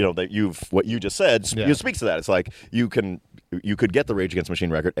 And what you just said speaks to that. It's like you could get the Rage Against the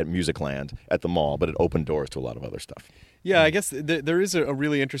Machine record at Musicland at the mall, but it opened doors to a lot of other stuff. Yeah, I guess there is a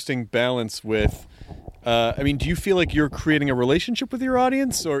really interesting balance with. Do you feel like you're creating a relationship with your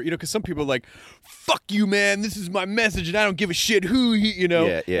audience, or because some people are like, "Fuck you, man! This is my message, and I don't give a shit who and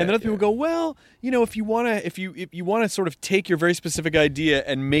then other people go, "Well, if you wanna sort of take your very specific idea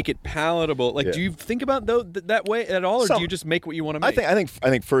and make it palatable, do you think about that way at all, or do you just make what you want to make?" I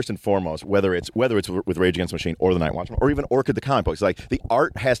think first and foremost, whether it's with Rage Against the Machine or the Night Watchman or even Orchid the comic books, the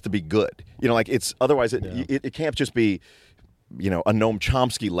art has to be good. It's otherwise it can't just be. A Noam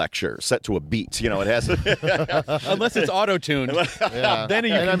Chomsky lecture set to a beat. It has to unless it's auto-tuned. Then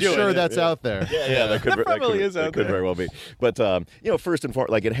you and can I'm do sure it. that's out there. That probably is out there. Could very well be. But first and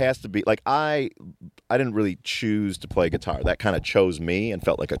foremost, it has to be I didn't really choose to play guitar. That kind of chose me and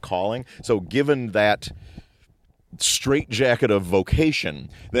felt like a calling. So given that straitjacket of vocation,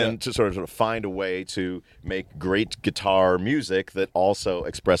 then to sort of find a way to make great guitar music that also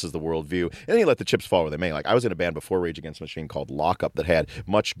expresses the worldview, and then you let the chips fall where they may. I was in a band before Rage Against the Machine called Lockup that had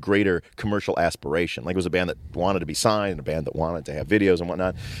much greater commercial aspiration. It was a band that wanted to be signed, and a band that wanted to have videos and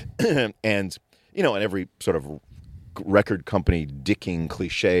whatnot, and every sort of record company dicking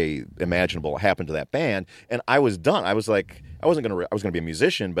cliche imaginable happened to that band, and I was done. I was like, I was going to be a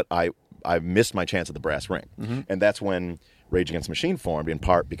musician, but I missed my chance at the brass ring. Mm-hmm. And that's when Rage Against the Machine formed, in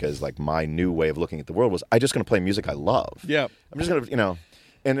part because my new way of looking at the world was I'm just going to play music I love. Yeah. I'm just going to,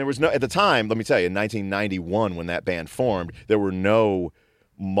 And there was no, at the time, let me tell you, in 1991 when that band formed, there were no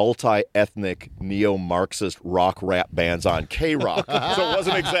multi-ethnic neo-Marxist rock rap bands on K-Rock. So it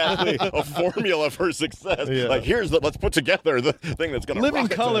wasn't exactly a formula for success. Yeah. Like, let's put together the thing that's going to Living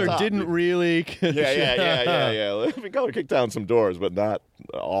Colour didn't really... yeah. Living Colour kicked down some doors, but not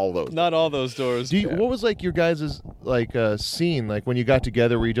all those. Not all those doors. What was like your guys' like scene? Like when you got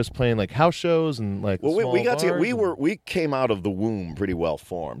together, were you just playing like house shows and like we came out of the womb pretty well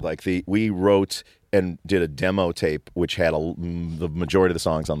formed. Like we wrote and did a demo tape which had the majority of the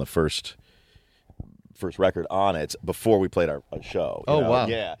songs on the first record on it before we played our show. Oh, wow.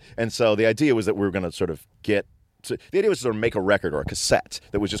 Yeah. And so the idea was that we were going to sort of the idea was to sort of make a record or a cassette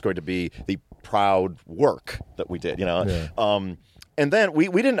that was just going to be the proud work that we did, Yeah. And then we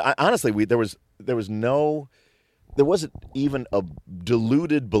didn't, honestly, there wasn't even a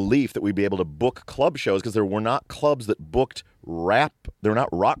diluted belief that we'd be able to book club shows because there were not clubs that booked rap. There were not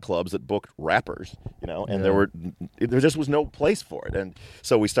rock clubs that booked rappers, and there just was no place for it. And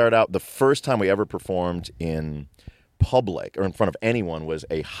so we started out, the first time we ever performed in public or in front of anyone was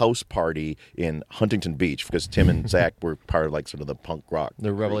a house party in Huntington Beach because Tim and Zach were part of like sort of the punk rock.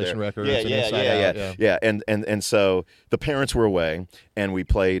 The Revelation Records. Yeah. And so the parents were away and we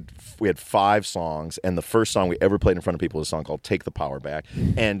had 5 songs and the first song we ever played in front of people was a song called Take the Power Back.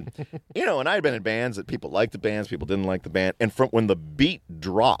 And, and I had been in bands that people liked the bands, people didn't like the band. And when the beat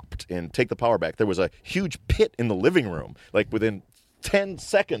dropped in Take the Power Back, there was a huge pit in the living room, like within 10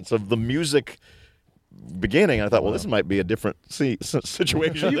 seconds of the music beginning. I thought, well, this might be a different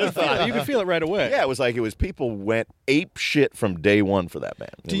situation. You could feel it right away. Yeah, it was people went ape shit from day one for that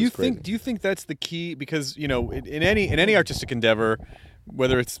band. Do you think that's the key? Because in any artistic endeavor,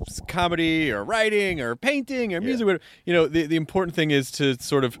 whether it's comedy or writing or painting or music, the important thing is to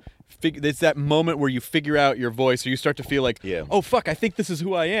sort of it's that moment where you figure out your voice, or you start to feel like, oh fuck, I think this is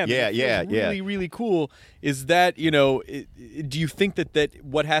who I am. Really, really cool. Is that do you think that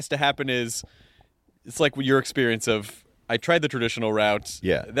what has to happen is? It's like your experience of, I tried the traditional route.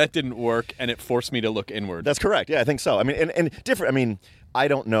 Yeah. That didn't work, and it forced me to look inward. That's correct. Yeah, I think so. I mean, and different. I mean, I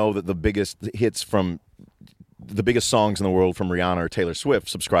don't know that the biggest hits from the biggest songs in the world from Rihanna or Taylor Swift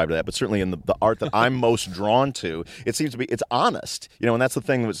subscribe to that, but certainly in the art that I'm most drawn to, it seems to be, it's honest. And that's the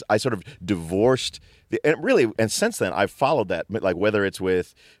thing was I sort of divorced. And since then, I've followed that, like whether it's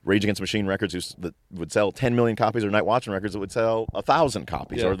with Rage Against the Machine records that would sell 10 million copies, or Night Watchman records that would sell 1,000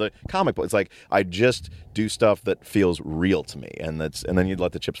 copies, or the comic book. It's like I just do stuff that feels real to me, and then you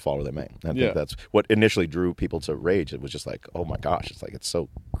let the chips fall where they may. I think that's what initially drew people to Rage. It was just like, oh my gosh, it's like it's so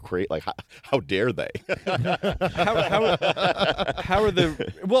great. Like how dare they? how are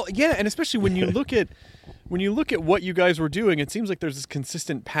the and especially when you look at what you guys were doing, it seems like there's this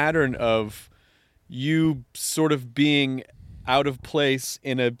consistent pattern of you sort of being out of place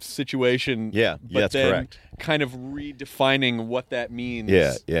in a situation, but that's then correct. Kind of redefining what that means,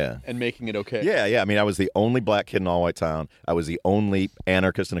 and making it okay. Yeah. I mean, I was the only black kid in an all-white town. I was the only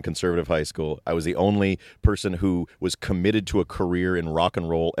anarchist in a conservative high school. I was the only person who was committed to a career in rock and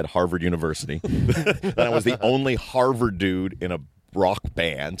roll at Harvard University. And I was the only Harvard dude in a rock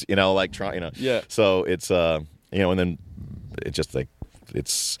band. So it's and then it just like.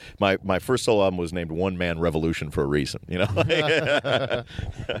 It's my first solo album was named One Man Revolution for a reason, Do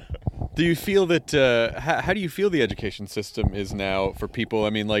you feel that? How do you feel the education system is now for people? I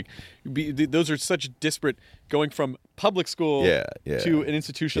mean, like, those are such disparate. Going from public school to an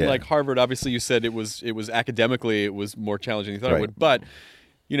institution like Harvard. Obviously, you said it was academically it was more challenging than you thought it would. But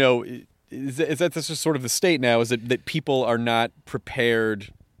is that just sort of the state now? Is it that people are not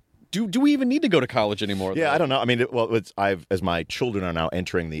prepared? Do we even need to go to college anymore? Yeah, I don't know. I mean, as my children are now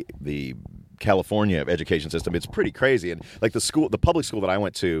entering the California education system, it's pretty crazy. And like the public school that I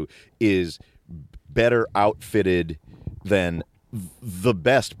went to is better outfitted than the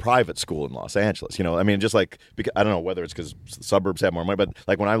best private school in Los Angeles. I mean, just like, because, I don't know whether it's because suburbs have more money, but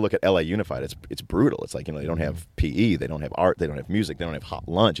like when I look at LA Unified, it's brutal. It's like, they don't have PE, they don't have art, they don't have music, they don't have hot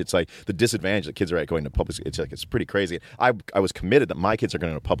lunch. It's like the disadvantage that kids are at going to public school. It's pretty crazy. I was committed that my kids are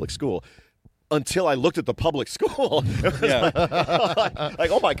going to public school until I looked at the public school.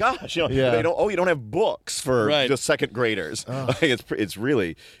 Like, oh my gosh, they don't. Oh, you don't have books for just second graders. It's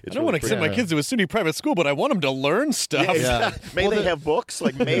really. I don't want to send my kids to a SUNY private school, but I want them to learn stuff. Yeah. May they have books?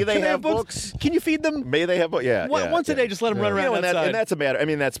 Like, may they have books? Can you feed them? May they have books? Yeah. Once a day, just let them run around outside. And that's a matter. I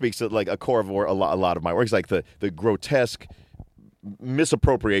mean, that speaks to like a core of a lot of my work. It's like the grotesque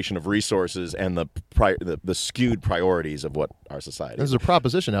misappropriation of resources and the skewed priorities of what our society. There's a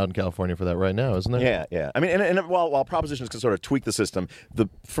proposition out in California for that right now, isn't there? Yeah. I mean, and while propositions can sort of tweak the system,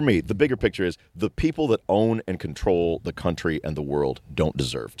 for me, the bigger picture is the people that own and control the country and the world don't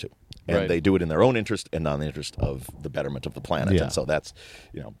deserve to. And they do it in their own interest and not in the interest of the betterment of the planet. Yeah. And so that's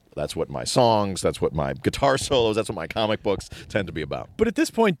what my songs, that's what my guitar solos, that's what my comic books tend to be about. But at this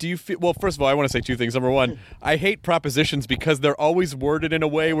point, do you feel... Well, first of all, I want to say two things. Number one, I hate propositions because they're always worded in a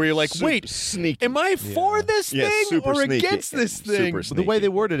way where you're like, wait, sneaky. Am I for this thing super or sneaky. against this thing? Super The way they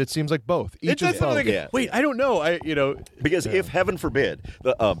worded it seems like both. Each is both. Wait, I don't know. Because if, heaven forbid,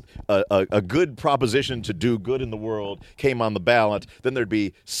 a good proposition to do good in the world came on the ballot, then there'd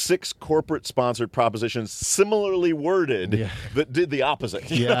be 6 corporate-sponsored propositions similarly worded that did the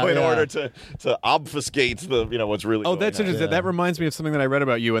opposite. In order to obfuscate what's really. Oh, going that's on. interesting. That reminds me of something that I read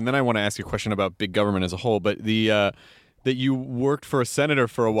about you, and then I want to ask you a question about big government as a whole. But that you worked for a senator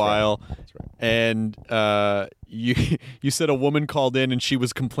for a while, That's right. and you said a woman called in and she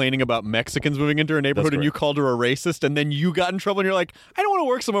was complaining about Mexicans moving into her neighborhood, and you called her a racist, and then you got in trouble, and you're like, I don't want to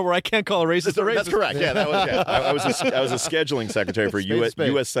work somewhere where I can't call a racist a racist. That's correct. Yeah, that was. Yeah. I was a scheduling secretary for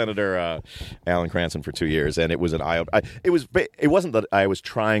U.S. Senator Alan Cranston for 2 years, and it was an eye. It wasn't that I was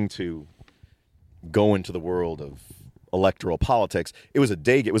trying to go into the world of electoral politics. It was a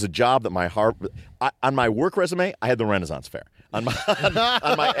job that my heart. On my work resume, I had the Renaissance Fair. On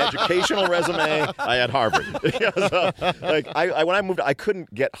my educational resume, I had Harvard. When I moved, I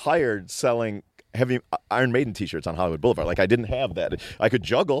couldn't get hired selling heavy Iron Maiden T-shirts on Hollywood Boulevard. Like, I didn't have that. I could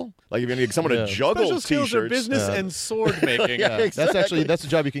juggle. Like, if you need someone to juggle Special skills T-shirts, are business and sword making. Exactly. That's a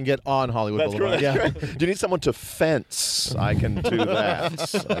job you can get on Hollywood Boulevard. Right. Do you need someone to fence? I can do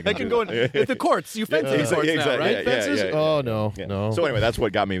that. I can go in at the courts. You fence in the courts now, right? Fences? Oh no. So anyway, that's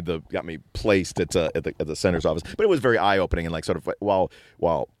what got me placed at the senator's office. But it was very eye opening, and like sort of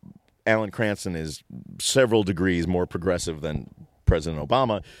while Alan Cranston is several degrees more progressive than President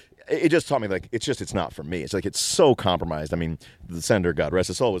Obama. It just taught me, like, it's not for me. It's like, it's so compromised. I mean, the senator, God rest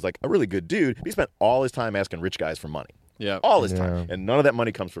his soul, was like a really good dude. He spent all his time asking rich guys for money. Yeah. All his time. And none of that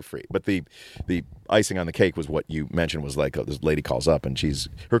money comes for free. But the icing on the cake was what you mentioned, was like, this lady calls up and she's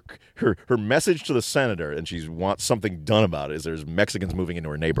her message to the senator, and she wants something done about it, is there's Mexicans moving into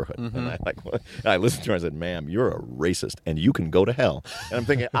her neighborhood. Mm-hmm. And I listened to her and I said, ma'am, you're a racist and you can go to hell. And I'm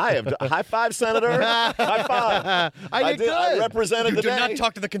thinking, high five, Senator. High five. I represented the day. You did not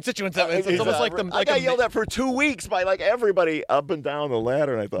talk to the constituents. It's almost like them. I got yelled at for 2 weeks by like everybody up and down the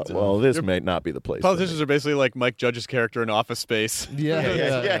ladder, and I thought, well, this may not be the place. Politicians are basically like Mike Judge's character in Office Space.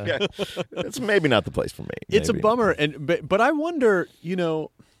 Yeah. It's maybe not the place for me. It's a bummer, but I wonder,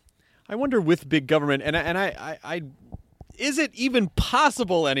 with big government, and I is it even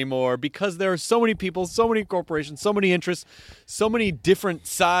possible anymore? Because there are so many people, so many corporations, so many interests, so many different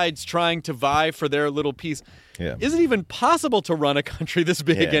sides trying to vie for their little piece. Yeah. Is it even possible to run a country this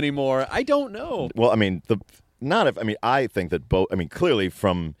big anymore? I don't know. Well, I mean, I think that both. I mean, clearly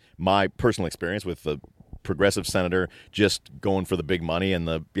from my personal experience with the progressive senator just going for the big money, and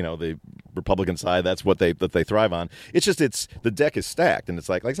the Republican side, that's what they thrive on. It's the deck is stacked, and it's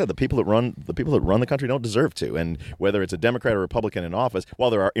like I said, the people that run the country don't deserve to. And whether it's a Democrat or Republican in office,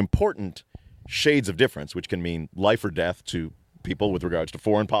 while there are important shades of difference, which can mean life or death to people with regards to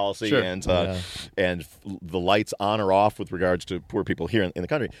foreign policy, and the lights on or off with regards to poor people here in the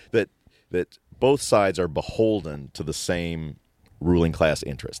country, that both sides are beholden to the same ruling class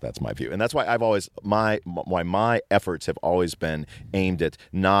interest. That's my view, and that's why my efforts have always been aimed at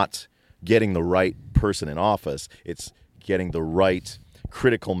not getting the right person in office. It's getting the right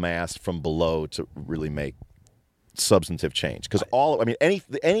critical mass from below to really make substantive change. Because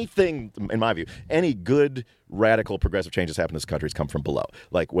anything, in my view, any good radical progressive changes happen in this country has come from below.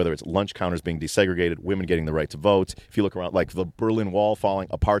 Like whether it's lunch counters being desegregated, women getting the right to vote. If you look around, like the Berlin Wall falling,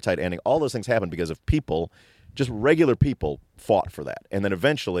 apartheid ending, all those things happen because of people. Just regular people fought for that. And then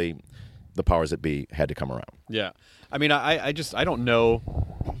eventually the powers that be had to come around. Yeah. I mean, I don't know.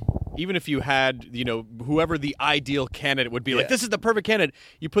 Even if you had, whoever the ideal candidate would be, like, this is the perfect candidate,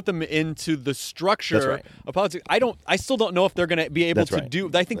 you put them into the structure of politics. I still don't know if they're going to be able to do.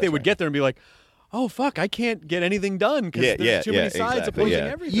 I think they would get there and be like, oh, fuck, I can't get anything done because there's too many sides opposing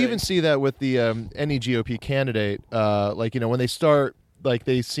everything. You even see that with the any GOP candidate, when they start. Like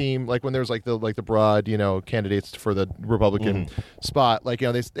they seem like when there's like the broad candidates for the Republican spot, like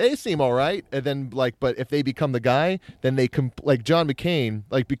they seem all right, and then but if they become the guy, then they like John McCain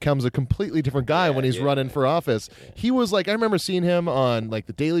becomes a completely different guy when he's running for office. He was like, I remember seeing him on like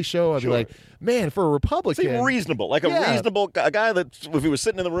the Daily Show. I'd be like, man, for a Republican, seem reasonable, like a guy that if he was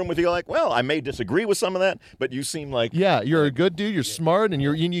sitting in the room with you, like, well, I may disagree with some of that, but you seem like you're a good dude, you're smart, and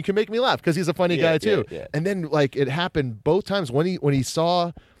you can make me laugh because he's a funny guy too. And then like it happened both times when he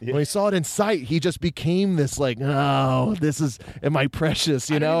saw it in sight, he just became this like, oh, this is am I precious,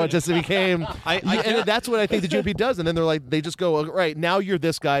 you know? It just became, and that's what I think the GOP does. And then they're like, they just go, right now you're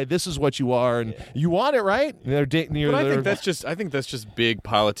this guy, this is what you are, and you want it, right? And they're but I think that's just big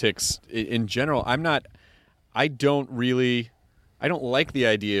politics in general. I don't like the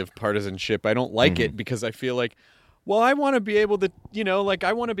idea of partisanship. I don't like it because I feel like, well, I want to be able to,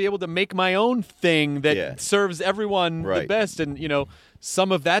 I want to be able to make my own thing that serves everyone the best. And,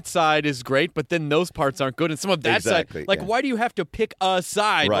 some of that side is great, but then those parts aren't good. And some of that side, why do you have to pick a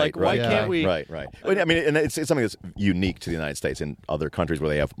side? Why can't we? Right. I mean, and it's something that's unique to the United States. In other countries where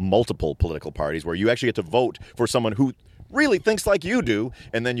they have multiple political parties, where you actually get to vote for someone who really thinks like you do,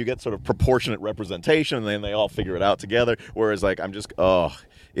 and then you get sort of proportionate representation, and then they all figure it out together. Whereas,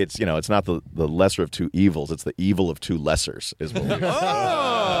 it's it's not the lesser of two evils; it's the evil of two lessers. Is what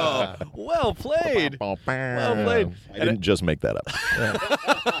well played. Well played. I didn't just make that up.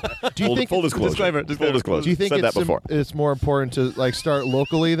 Do you think full disclosure? Full disclosure. Do you think it's more important to like start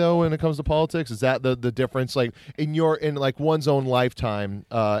locally though when it comes to politics? Is that the difference? Like in one's own lifetime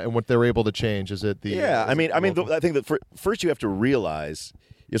and what they're able to change? Is it the? Yeah, I think that first you have to realize.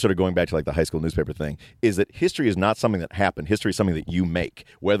 You're sort of going back to like the high school newspaper thing, is that history is not something that happened. History is something that you make,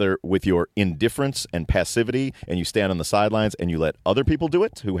 whether with your indifference and passivity and you stand on the sidelines and you let other people do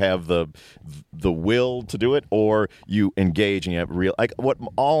it who have the will to do it, or you engage and you have real, like what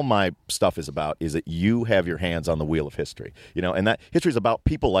all my stuff is about is that you have your hands on the wheel of history, and that history is about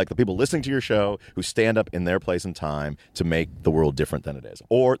people like the people listening to your show who stand up in their place and time to make the world different than it is.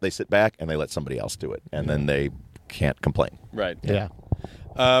 Or they sit back and they let somebody else do it and then they can't complain. Right. Yeah.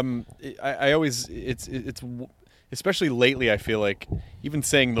 I always it's especially lately I feel like even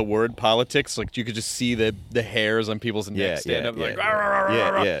saying the word politics, like you could just see the hairs on people's necks stand up like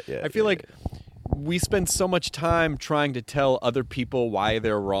I feel like we spend so much time trying to tell other people why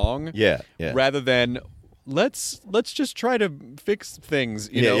they're wrong rather than let's just try to fix things,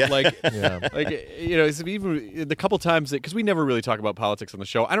 even the couple times because we never really talk about politics on the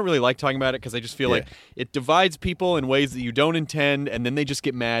show. I don't really like talking about it because I just feel like it divides people in ways that you don't intend, and then they just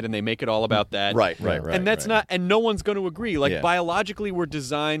get mad and they make it all about that. Right. And that's not, and no one's going to agree. Like biologically, we're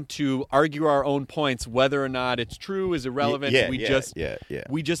designed to argue our own points, whether or not it's true is irrelevant.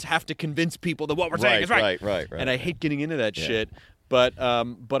 We just have to convince people that what we're saying is right. Right. And I hate getting into that shit, but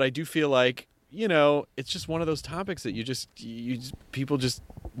I do feel like. It's just one of those topics that people just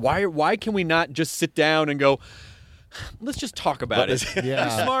why can we not just sit down and go, let's just talk about it.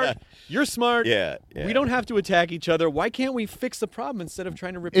 You're smart. Yeah. We don't have to attack each other. Why can't we fix the problem instead of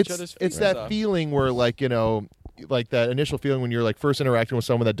trying to rip each other's feelings It's that off? feeling where like that initial feeling when you're like first interacting with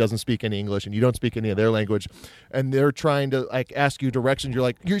someone that doesn't speak any English and you don't speak any of their language, and they're trying to like ask you directions. You're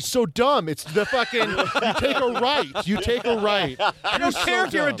like, you're so dumb. It's the fucking you take a right. I don't care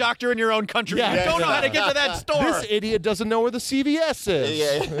if you're a doctor in your own country. You don't know how to get to that store. This idiot doesn't know where the CVS is.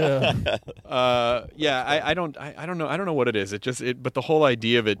 I don't know what it is. But the whole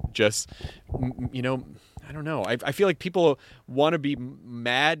idea of it just, I don't know. I feel like people want to be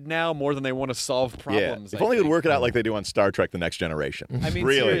mad now more than they want to solve problems. If only it would work it out like they do on Star Trek: The Next Generation. I mean,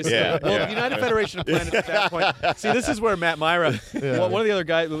 really? Seriously. Well, the United Federation of Planets at that point. See, this is where Matt Myra, one of the other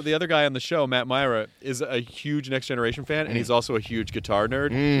guy on the show, Matt Myra, is a huge Next Generation fan, and he's also a huge guitar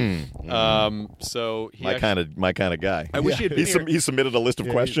nerd. So he my kind of guy. I wish he had been here. He submitted a list of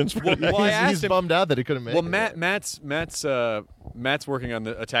questions. He's bummed out that he couldn't make it. Well, Matt's working on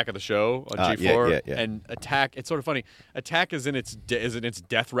the Attack of the Show on G4, and Attack. It's sort of funny. Attack is in its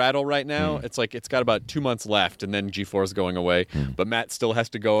death rattle right now. It's like it's got about 2 months left, and then G4 is going away. But Matt still has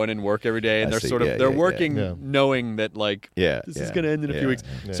to go in and work every day, and they're working knowing that this is going to end in a few weeks.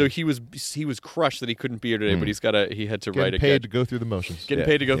 So he was crushed that he couldn't be here today, but he had to write Getting paid to go through the motions. Getting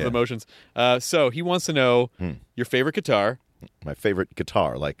paid to go through the motions. So he wants to know your favorite guitar. My favorite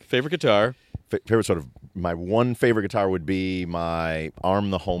guitar, favorite sort of my one favorite guitar would be my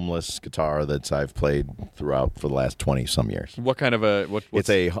Arm the Homeless guitar that I've played throughout for the last 20-some years. What kind of a what? It's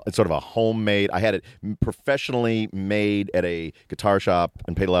sort of a homemade. I had it professionally made at a guitar shop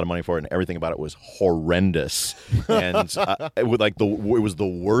and paid a lot of money for it, and everything about it was horrendous. And it was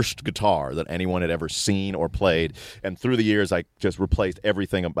the worst guitar that anyone had ever seen or played. And through the years, I just replaced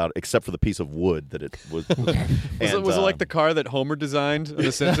everything about it except for the piece of wood that it was. Was it like the car that Homer designed in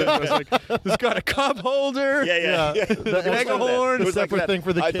The Simpsons? It was like, this got a cup holder. Yeah. The Bag of horns. It was separate like thing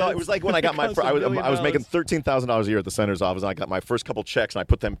for the I kids. thought it was like when I got my. Cost I $1 billion. was making $13,000 a year at the Senator's office, and I got my first couple checks, and I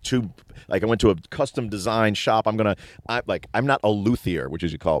put them to. Like I went to a custom design shop. I'm not a luthier, which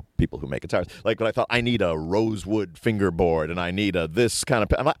is you call people who make guitars. Like, but I thought I need a rosewood fingerboard, and I need a this kind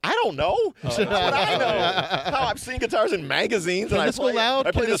of. I'm like, I don't know. That's what I know. How I've seen guitars in magazines, and I play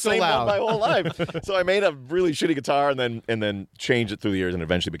the same one my whole life. So I made a really shitty guitar, and then changed it through the years, and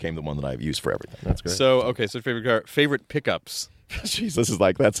eventually became the one that I've used for everything. That's great. So favorite guitar, favorite pickups. Jeez, this is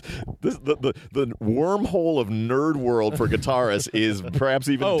like the wormhole of nerd world for guitarists is perhaps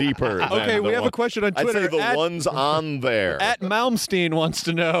even deeper. than Okay, we have a question on Twitter. I'd say the ones on there. At Malmsteen wants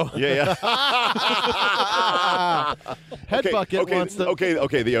to know. Yeah. Headbucket wants to.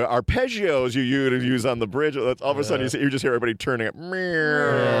 Okay. The arpeggios you use on the bridge. All of a sudden, you just hear everybody turning it.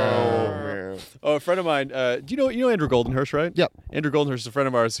 Meow. Oh, a friend of mine. Do you know Andrew Goldenhirsch, right? Yep. Andrew Goldenhirsch is a friend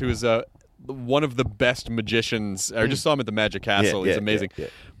of ours who is one of the best magicians. I just saw him at the Magic Castle. He's amazing. Yeah.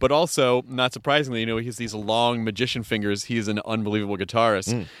 But also, not surprisingly, he has these long magician fingers. He is an unbelievable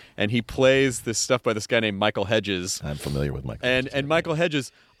guitarist, and he plays this stuff by this guy named Michael Hedges. I'm familiar with Michael. And Michael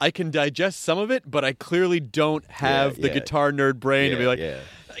Hedges, I can digest some of it, but I clearly don't have the guitar nerd brain to be like, I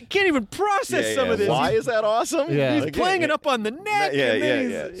can't even process some of this. Why is that awesome? Yeah. He's playing it up on the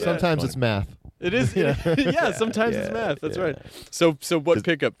neck. Sometimes it's math. It is. Sometimes it's math. That's right. So what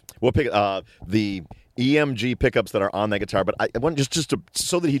pickup? We'll pick the EMG pickups that are on that guitar, but I want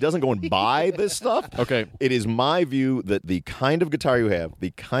so that he doesn't go and buy this stuff. Okay. It is my view that the kind of guitar you have,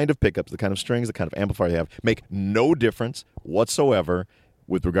 the kind of pickups, the kind of strings, the kind of amplifier you have, make no difference whatsoever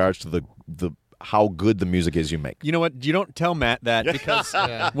with regards to the how good the music is you make. You know what? You don't tell Matt that because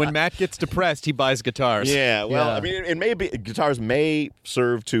when Matt gets depressed, he buys guitars. Yeah, well, I mean, it may be guitars may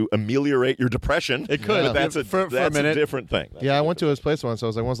serve to ameliorate your depression. It could, but that's for a minute. a different thing. Yeah, I went to his place once. I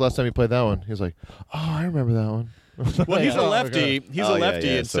was like, "When was the last time you played that one?" He was like, "Oh, I remember that one." Well, he's a lefty. He's a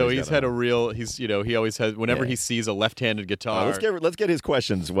lefty, and so he's had a real. He always has. Whenever he sees a left-handed guitar. Let's get his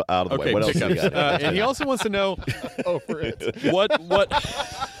questions out of the way. What else pickups. you got? And he also wants to know. Over it. What?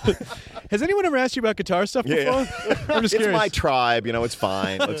 Has anyone ever asked you about guitar stuff before? Yeah. I'm just it's curious. my tribe, it's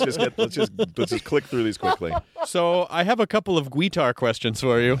fine. Let's just click through these quickly. So I have a couple of guitar questions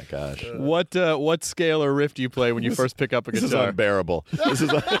for you. Oh my gosh. What scale or riff do you play when you first pick up a guitar? This is unbearable. This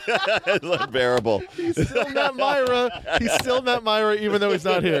is unbearable. He's still not Myra. He's still not Myra, even though he's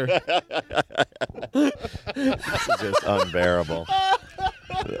not here. This is just unbearable.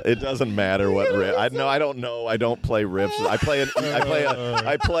 It doesn't matter what riff. I don't know. I don't play riffs. I play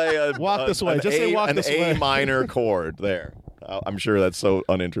a Walk this way. Just say walk this way. An A minor chord there. I'm sure that's so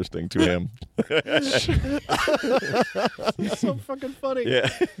uninteresting to him. He's so fucking funny. Yeah.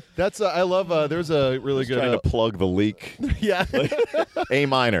 That's I love. There's a really good. Trying to plug the leak. Yeah. A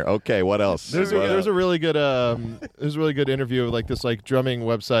minor. Okay. What else? There's a really good interview of this drumming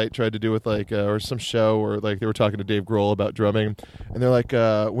website tried to do with or some show where they were talking to Dave Grohl about drumming, and they're like,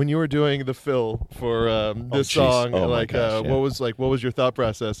 when you were doing the fill for this song, what was your thought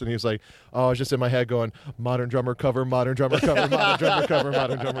process? And he was like, I was just in my head going, modern drummer cover, modern drummer cover, modern drummer cover,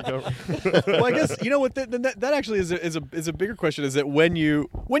 modern drummer cover. Well, I guess what that actually is a bigger question is that when you're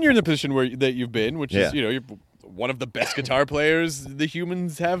in the position that you've been, which is you're one of the best guitar players the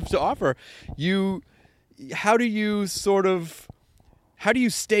humans have to offer, how do you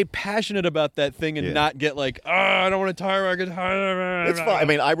stay passionate about that thing and not get I don't want to tire my guitar? It's fine. I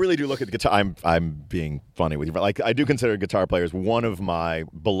mean, I really do look at the guitar. I'm being funny with you, but I do consider guitar players one of my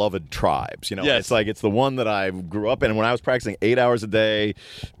beloved tribes. Yes. It's the one that I grew up in. And when I was practicing 8 hours a day,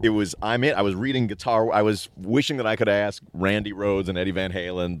 I was reading guitar. I was wishing that I could ask Randy Rhoads and Eddie Van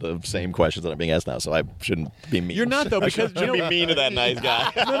Halen the same questions that I'm being asked now. So I shouldn't be mean. You're not though, because be mean to that nice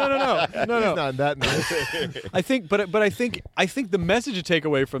guy. No. He's not that nice. I think the message to take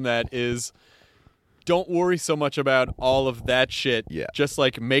away from that is don't worry so much about all of that shit. Yeah. Just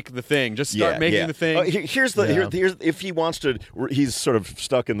make the thing. Just start making the thing. Here's if he wants to. He's sort of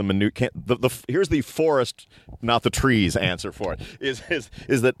stuck in the minute. Here's the forest, not the trees. Answer for it is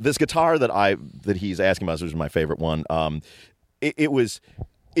that this guitar that he's asking about, which is my favorite one. It was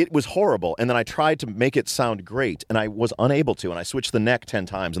horrible, and then I tried to make it sound great, and I was unable to. And I switched the neck 10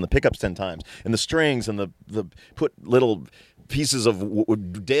 times, and the pickups 10 times, and the strings, and the put little pieces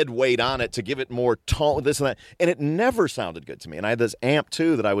of dead weight on it to give it more tone, this and that, and it never sounded good to me. And I had this amp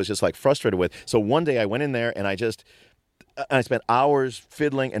too that I was just frustrated with. So one day I went in there and I spent hours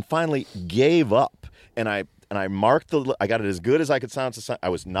fiddling and finally gave up. And I and I marked I got it as good as I could sound. I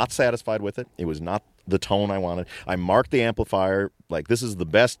was not satisfied with it. It was not the tone I wanted. I marked the amplifier, like this is the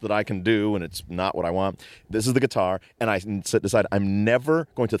best that I can do, and it's not what I want. This is the guitar, and I decided I'm never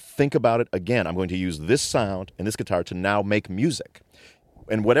going to think about it again. I'm going to use this sound and this guitar to now make music.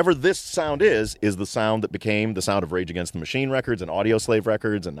 And whatever this sound is the sound that became the sound of Rage Against the Machine records and Audio Slave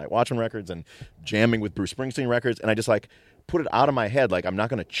records and Night Watchman records and jamming with Bruce Springsteen records. And I just like put it out of my head. Like, I'm not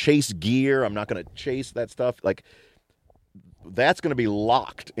going to chase gear. I'm not going to chase that stuff. Like, that's going to be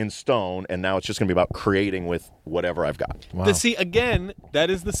locked in stone, and now it's just going to be about creating with whatever I've got. Wow. See, again, that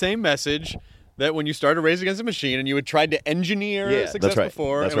is the same message that when you started Rage Against the Machine and you had tried to engineer success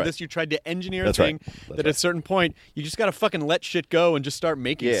before, and with this you tried to engineer a thing that at a certain point, you just got to fucking let shit go and just start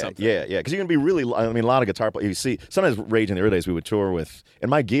making something. Yeah, because you're going to be really, I mean, a lot of guitar players, you see, sometimes Rage in the early days we would tour with,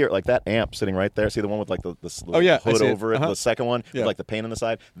 and my gear, like that amp sitting right there, see the one with like the hood over it, the second one, with like the paint on the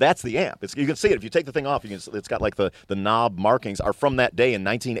side, that's the amp. You can see it. If you take the thing off, it's got like the knob markings are from that day in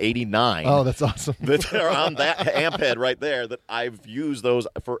 1989. Oh, that's awesome. That are on that amp head right there that I've used those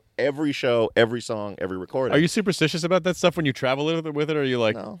for every show, every song, every recording. Are you superstitious about that stuff when you travel with it, or are you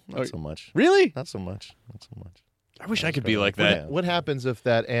like... No, not so much. Really? Not so much. I wish I could be like that. What happens if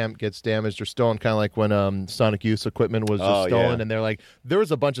that amp gets damaged or stolen? Kind of like when Sonic Youth equipment was just stolen, and they're like, there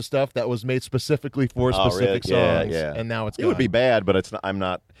was a bunch of stuff that was made specifically for specific songs, and now it's gone. It would be bad, but it's not, I'm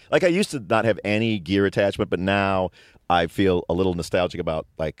not... Like, I used to not have any gear attachment, but now I feel a little nostalgic about,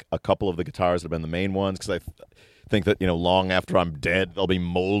 like, a couple of the guitars that have been the main ones, because I think that, long after I'm dead, they'll be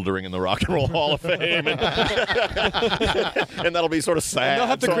moldering in the Rock and Roll Hall of Fame, and that'll be sort of sad. And they'll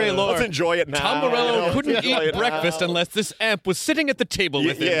have the great lore. Let's enjoy it now. Tom Morello couldn't eat breakfast unless this amp was sitting at the table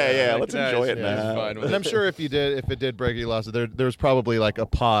with him. Yeah, let's enjoy it now. And I'm sure if it did break, you lost it. There's probably like a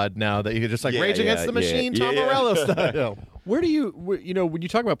pod now that you could just like Rage Against the Machine, Tom Morello style. Where do you, when you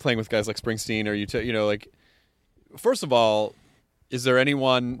talk about playing with guys like Springsteen, or like, first of all, is there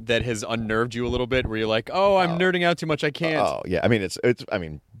anyone that has unnerved you a little bit where you're like, oh, I'm nerding out too much, I can't? Oh, yeah. I mean,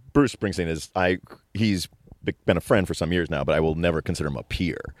 Bruce Springsteen he's been a friend for some years now, but I will never consider him a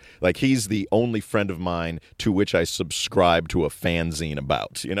peer. Like, he's the only friend of mine to which I subscribe to a fanzine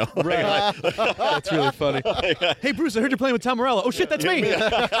about, Right. That's really funny. Hey, Bruce, I heard you're playing with Tom Morello. Oh, shit, that's me.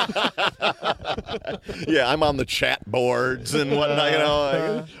 Yeah, I'm on the chat boards and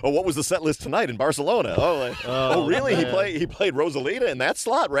whatnot, what was the set list tonight in Barcelona? Oh, really? Man. He played Rosalita in that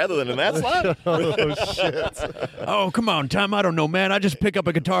slot rather than in that slot? Oh, shit. Oh, come on, Tom, I don't know, man. I just pick up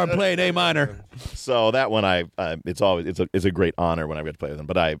a guitar and play an A minor. So that one, it's a great honor when I get to play with them,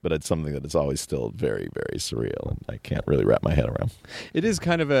 but it's something that is always still very, very surreal, and I can't really wrap my head around. It is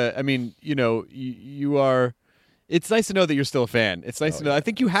kind of you are. It's nice to know that you're still a fan. It's nice to know. I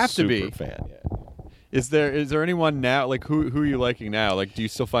think you have to be. Super fan. Yeah. Is there anyone now? Like, who are you liking now? Like, do you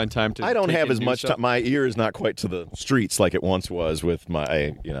still find time to? I don't have as much time. My ear is not quite to the streets like it once was with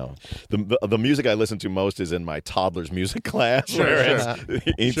my, the music I listen to most is in my toddler's music class. Sure.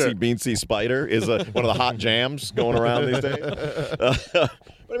 Eensy Beansy Spider is one of the hot jams going around these days. But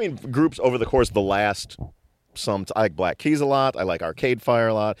I mean, groups over the course of the last. I like Black Keys a lot. I like Arcade Fire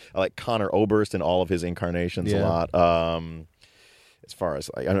a lot. I like Conor Oberst in all of his incarnations a lot. As far as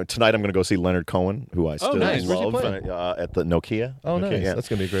tonight, I'm going to go see Leonard Cohen, who I still love, at the Nokia. Oh, Nokia, nice! yeah. That's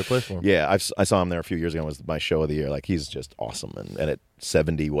going to be a great place for him. Yeah, I saw him there a few years ago. It was my show of the year. Like, he's just awesome, and at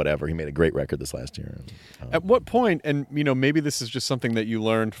 70 whatever, he made a great record this last year. At what point, and maybe this is just something that you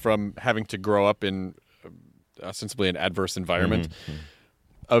learned from having to grow up in ostensibly an adverse environment,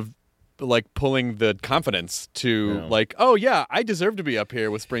 of like pulling the confidence to like, oh yeah, I deserve to be up here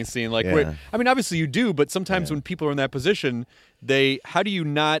with Springsteen. Like, I mean, obviously you do, but sometimes when people are in that position, how do you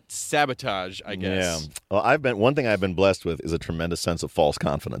not sabotage, I guess? Yeah. Well, one thing I've been blessed with is a tremendous sense of false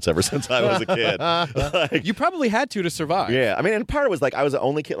confidence ever since I was a kid. You probably had to survive. Yeah. I mean, and part of it was like, I was the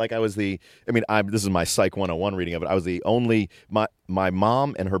only kid, like this is my Psych 101 reading of it. I was the only, my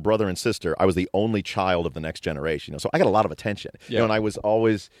mom and her brother and sister, I was the only child of the next generation. So I got a lot of attention. And I was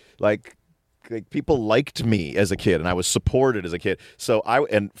always like people liked me as a kid, and I was supported as a kid. So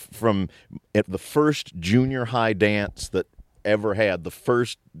from the first junior high dance that ever had, the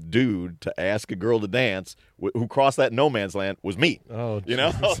first dude to ask a girl to dance who crossed that no man's land was me. Oh,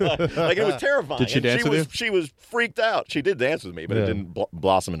 like it was terrifying. Did she dance with you? She was freaked out. She did dance with me, but it didn't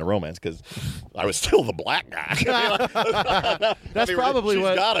blossom into romance because I was still the black guy. That's probably she's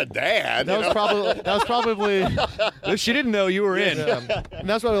got a dad. That was probably. She didn't know you were in. And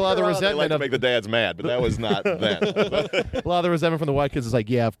that's probably a lot of the resentment. Like to make the dads mad, but that was not then. A lot of the resentment from the white kids is like,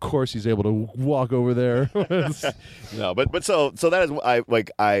 yeah, of course he's able to walk over there. No, but so that is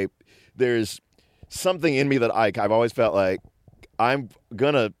there's something in me that I've always felt like I'm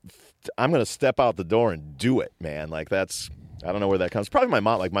gonna I'm gonna step out the door and do it, man. Like that's. I don't know where that comes. Probably my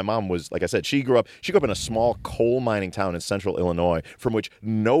mom. Like my mom was, like I said, she grew up in a small coal mining town in central Illinois from which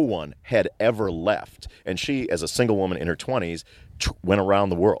no one had ever left. And she, as a single woman in her 20s, went around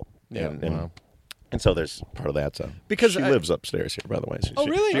the world. Yeah, and so there's part of that. So because she lives upstairs here, by the way.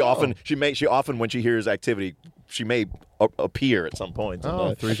 Really? She often when she hears activity, she may appear at some point.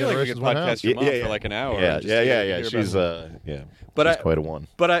 Oh, I feel like we could podcast your mom for like an hour. Yeah. She's she's quite a one.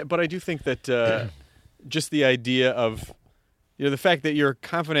 But I do think that just the idea of the fact that you're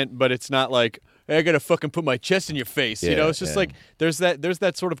confident, but it's not like, hey, I gotta fucking put my chest in your face. It's just like there's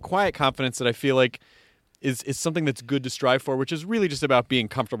that sort of quiet confidence that I feel like is something that's good to strive for, which is really just about being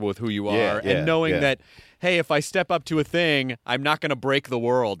comfortable with who you are and knowing that, hey, if I step up to a thing, I'm not going to break the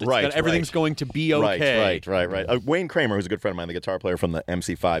world. Everything's going to be okay. Right. Wayne Kramer, who's a good friend of mine, the guitar player from the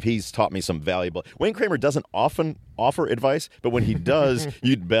MC5, he's taught me some valuable. Wayne Kramer doesn't often offer advice, but when he does,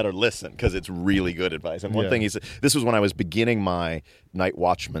 you'd better listen because it's really good advice. And one thing he said, this was when I was beginning my night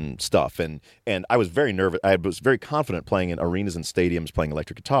watchman stuff, and I was very nervous. I was very confident playing in arenas and stadiums, playing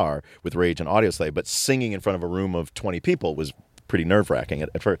electric guitar with Rage and Audioslave, but singing in front of a room of 20 people was pretty nerve-wracking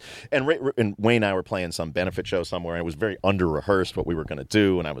at first. And Wayne and I were playing some benefit show somewhere, and it was very under-rehearsed what we were going to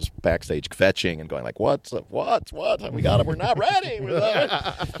do, and I was backstage fetching and going like, what? We got it. We're not ready.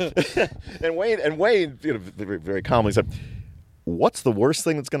 and Wayne very, very calmly said, what's the worst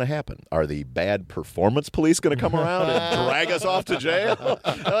thing that's going to happen? Are the bad performance police going to come around and drag us off to jail?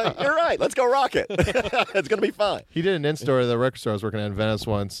 You're right. Let's go rock it. It's going to be fine. He did an in-store at the record store I was working at in Venice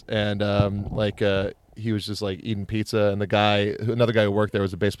once, and he was just like eating pizza, and another guy who worked there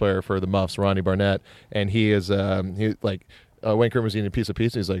was a bass player for the Muffs, Ronnie Barnett, and Wayne Kramer was eating a piece of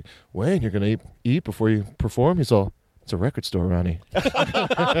pizza. He's like, Wayne, you're gonna eat before you perform? He's all, it's a record store, Ronnie. It's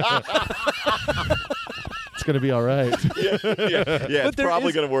gonna be all right. It's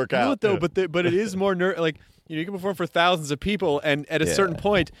probably gonna work out. But it is more you can perform for thousands of people, and at a certain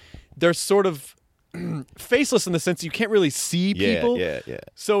point, they're sort of faceless in the sense you can't really see people.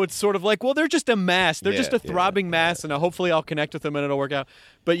 So it's sort of like, well, they're just a mass. They're just a throbbing mass, and hopefully I'll connect with them and it'll work out.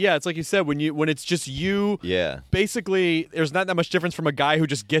 But yeah, it's like you said, when it's just you, basically there's not that much difference from a guy who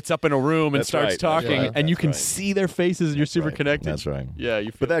just gets up in a room and starts talking, and you can see their faces and you're super connected. That's right. Yeah,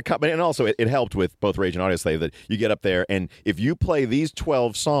 you feel and also it helped with both Rage and Audioslave that you get up there, and if you play these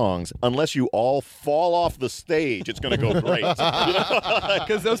 12 songs, unless you all fall off the stage, it's going to go great.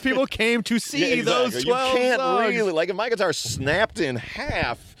 Because those people came to see those 12 You can't songs. really, like if my guitar snapped in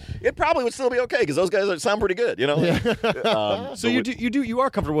half, it probably would still be okay because those guys sound pretty good, So you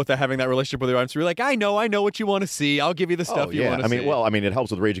are comfortable with having that relationship with your audience. You're like, I know what you want to see. I'll give you the stuff you want to see. It helps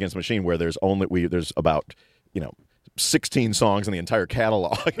with Rage Against the Machine where there's about 16 songs in the entire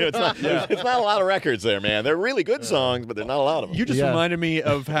catalog. It's not a lot of records there, man. They're really good songs, but there's not a lot of them. You just reminded me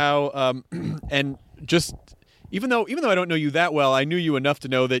of how and just. Even though I don't know you that well, I knew you enough to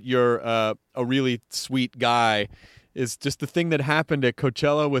know that you're a really sweet guy. Is just the thing that happened at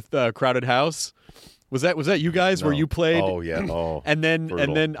Coachella with Crowded House. Was that you guys where you played? Oh yeah. Oh. and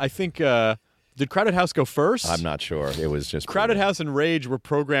then I think did Crowded House go first? I'm not sure. It was just Crowded House and Rage were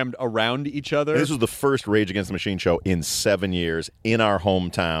programmed around each other. This was the first Rage Against the Machine show in 7 years in our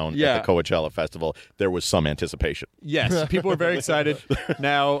hometown at the Coachella Festival. There was some anticipation. Yes, people were very excited.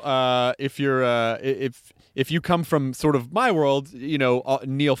 Now, if you come from sort of my world,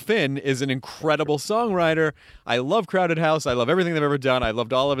 Neil Finn is an incredible songwriter. I love Crowded House. I love everything they've ever done. I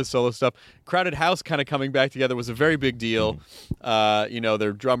loved all of his solo stuff. Crowded House kind of coming back together was a very big deal.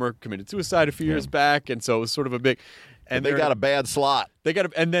 Their drummer committed suicide a few years back, and so it was sort of a big... And they got a bad slot. They got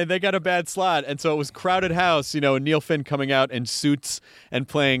a bad slot, and so it was Crowded House. Neil Finn coming out in suits and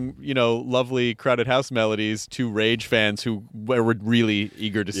playing, lovely Crowded House melodies to Rage fans who were really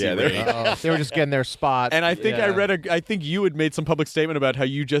eager to see Rage. They were just getting their spot. And I think I think you had made some public statement about how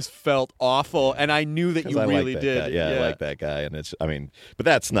you just felt awful, and I knew that you really did. I like that guy, and but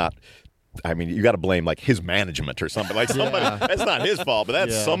that's not. You got to blame like his management or something. Like somebody, that's not his fault, but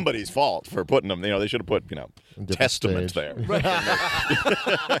that's somebody's fault for putting them. They should have put Testament there. Right.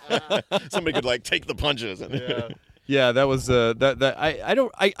 Somebody could like take the punches. That was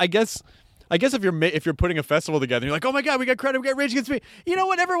I guess if you're putting a festival together, you're like, oh my God, we got Rage Against Me. You know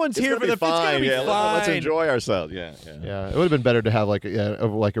what? Everyone's here for the. It's gonna be fine. Let's enjoy ourselves. Yeah. It would have been better to have like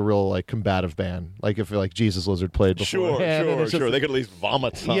a real like combative band, like if like Jesus Lizard played before. Sure. They could at least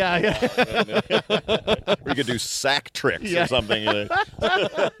vomit something. We could do sack tricks or something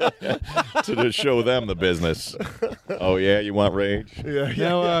to show them the business. Oh yeah, you want Rage?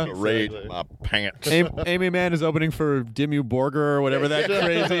 Rage my pants. Amy Mann is opening for Dimmu Borgir or whatever that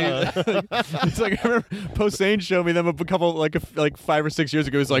crazy. It's like I remember Posehn showed me them a couple like 5 or 6 years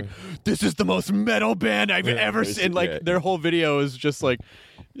ago. It was like, this is the most metal band I've ever seen. Like their whole video is just like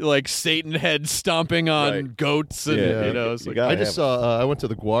Satan head stomping on goats and you know. It's like, I just saw. I went to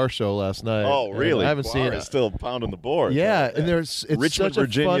the Guar show last night. Oh, really? I haven't seen it. It's still pounding the board. Yeah, and it's Richmond, such a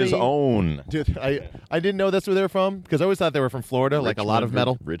Virginia's funny, own. Dude, I didn't know that's where they're from because I always thought they were from Florida, like a lot of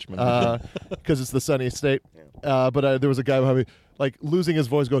metal. Richmond, because it's the sunniest state. But there was a guy behind me, like losing his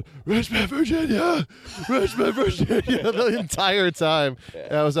voice, going Richmond, Virginia, Richmond, Virginia, the entire time.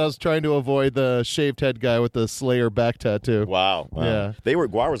 And I was trying to avoid the shaved head guy with the Slayer back tattoo. Wow. Yeah,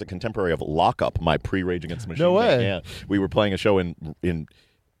 Guar was a contemporary of Lockup, my pre-Rage Against the Machine. No way. band. Yeah, we were playing a show in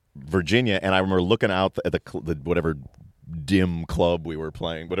Virginia, and I remember looking out at the whatever dim club we were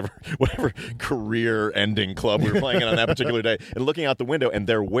playing, whatever career-ending club we were playing in on that particular day, and looking out the window, and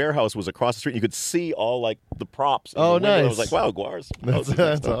their warehouse was across the street. You could see all like the props. Oh, nice! I was like, wow, Guar's.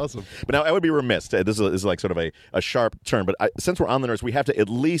 That's awesome. But now I would be remiss. This is like sort of a sharp turn. But since we're on the nerds, we have to at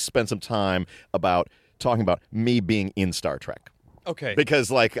least spend some time talking about me being in Star Trek. Okay.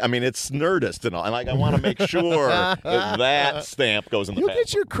 Because, it's Nerdist and all. And, I want to make sure that stamp goes in the You past.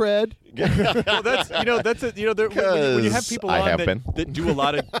 get your cred. Well, that's it. When you have people on that do a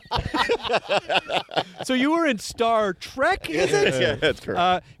lot of. So you were in Star Trek, is it? Yeah, that's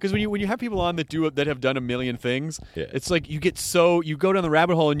correct. Because when you have people on that have done a million things, Yeah. it's like you go down the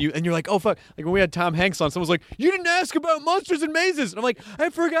rabbit hole and you're like, oh fuck. Like when we had Tom Hanks on, someone was like, you didn't ask about Monsters and Mazes, and I'm like, I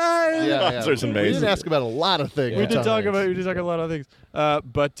forgot. Yeah, Monsters and We Mazes. didn't ask about a lot of things. We did talk about a lot of things.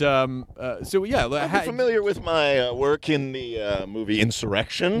 So yeah, Are you familiar with my work in the movie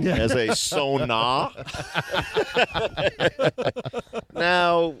Insurrection as a sonar?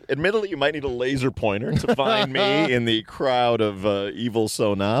 Now, admittedly, you might need a laser pointer to find me in the crowd of evil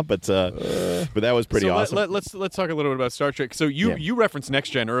sonar, but that was pretty awesome. Let's talk a little bit about Star Trek. So you referenced Next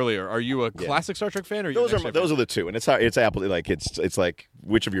Gen earlier. Are you a classic Star Trek fan? Or are you Those are the two, and it's hard. It's Apple. It's like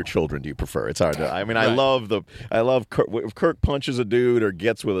which of your children do you prefer? It's hard to. I mean, I love Kirk, if Kirk punches a dude or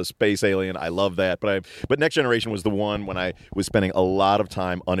gets with a space alien. I love that. But Next Generation was the one when I was spending a lot of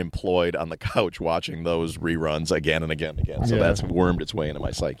time unemployed on the couch watching those reruns again and again and again. So that's wormed its way into my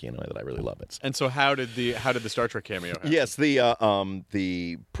psyche in a way that I really love it. And so how did the Star Trek cameo happen? Yes,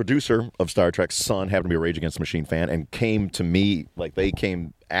 the producer of Star Trek's son happened to be a Rage Against the Machine fan and came to me, like they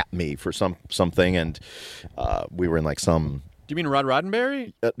came at me for something, and we were in like some. Do you mean Rod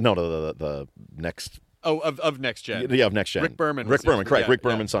Roddenberry? No, the next. Oh, of Next Gen. Yeah, of Next Gen. Rick Berman. Correct. Yeah, Rick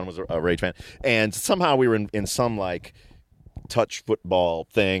Berman's son was a Rage fan. And somehow we were in some like touch football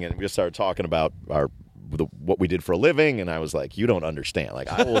thing, and we just started talking about what we did for a living, and I was like, you don't understand. Like,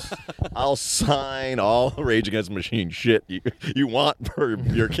 I'll sign all Rage Against the Machine shit you want for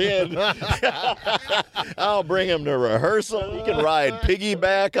your kid. I'll bring him to rehearsal. You can ride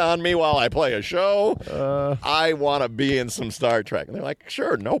piggyback on me while I play a show. I want to be in some Star Trek. And they're like,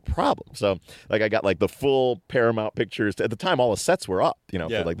 sure, no problem. So, like, I got, like, the full Paramount Pictures. At the time, all the sets were up,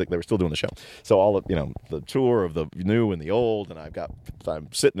 like they were still doing the show. So all of, the tour of the new and the old, and I'm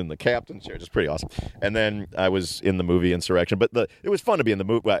sitting in the captain's chair, just pretty awesome. And then I was in the movie Insurrection, but it was fun to be in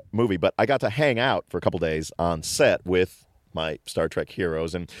the movie. But I got to hang out for a couple days on set with my Star Trek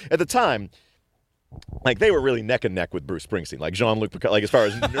heroes, and at the time, like they were really neck and neck with Bruce Springsteen, like Jean-Luc Picard, like as far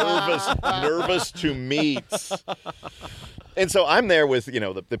as nervous to meet. And so I'm there with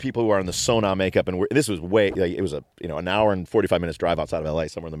the people who are in the sonar makeup, and this was it was an hour and 45 minutes drive outside of LA,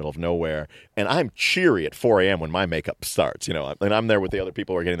 somewhere in the middle of nowhere, and I'm cheery at 4 a.m. when my makeup starts, and I'm there with the other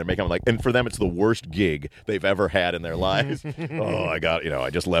people who are getting their makeup, and for them it's the worst gig they've ever had in their lives. I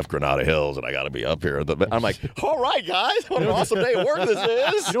just left Granada Hills and I got to be up here. I'm like, all right, guys, what an awesome day at work this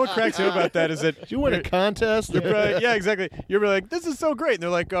is. You know what cracks me about that is that Did you win a contest? Yeah, exactly. You're like, this is so great, and they're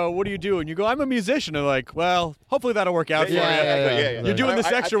like, what do you do? And you go, I'm a musician. And they're like, well, hopefully that'll work out for you. Yeah. You're doing this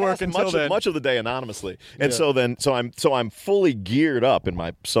extra work until then. Much of the day anonymously, and so I'm fully geared up in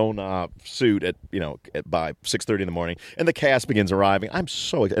my sonar suit by 6:30 in the morning, and the cast begins arriving. I'm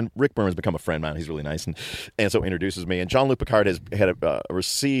so excited. And Rick Berman's become a friend of mine. He's really nice, and so introduces me. And Jean-Luc Picard had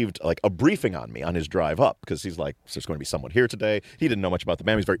received like a briefing on me on his drive up because he's like, there's going to be someone here today. He didn't know much about the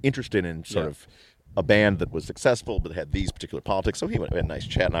band. He was very interested in sort of a band that was successful but had these particular politics. So we had a nice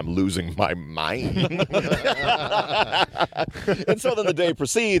chat, and I'm losing my mind. And so then the day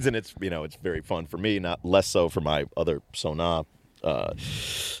proceeds, and it's very fun for me, not less so for my other sonar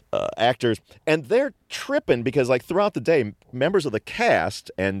actors. And they're tripping because like throughout the day, members of the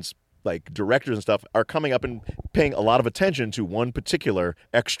cast and like directors and stuff are coming up and paying a lot of attention to one particular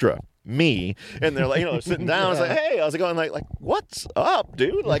extra me, and they're like, sitting down. I was like, hey, how's it going? Like, what's up,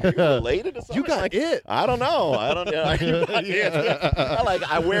 dude? Like, are you related to something? You got like, it. I don't know. I don't know.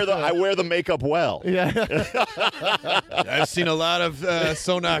 I wear the makeup well. Yeah. I've seen a lot of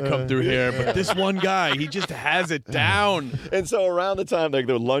Sona come through here, but this one guy, he just has it down. And so around the time, like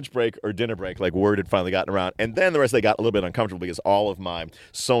the lunch break or dinner break, like word had finally gotten around, and then the rest they got a little bit uncomfortable because all of my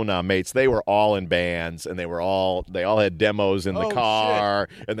Sona mates, they were all in bands, and they all had demos in the car,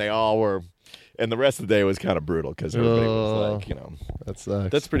 and they all were. And the rest of the day was kind of brutal because everybody was like, that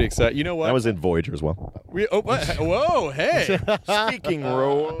sucks. That's pretty exciting. You know what? I was in Voyager as well. Whoa, hey. Speaking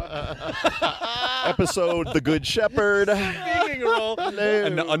role. Episode The Good Shepherd. Speaking role.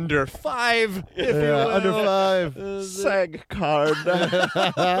 An under 5, if you will. Under 5. SAG card.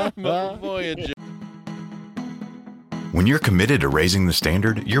 Voyager. When you're committed to raising the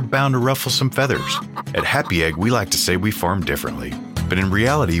standard, you're bound to ruffle some feathers. At Happy Egg, we like to say we farm differently. But in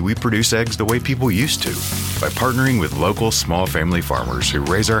reality, we produce eggs the way people used to, by partnering with local small family farmers who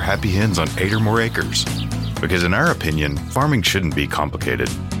raise our happy hens on 8 or more acres. Because in our opinion, farming shouldn't be complicated.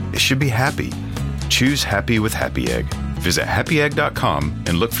 It should be happy. Choose happy with Happy Egg. Visit happyegg.com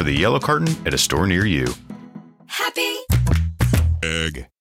and look for the yellow carton at a store near you. Happy Egg.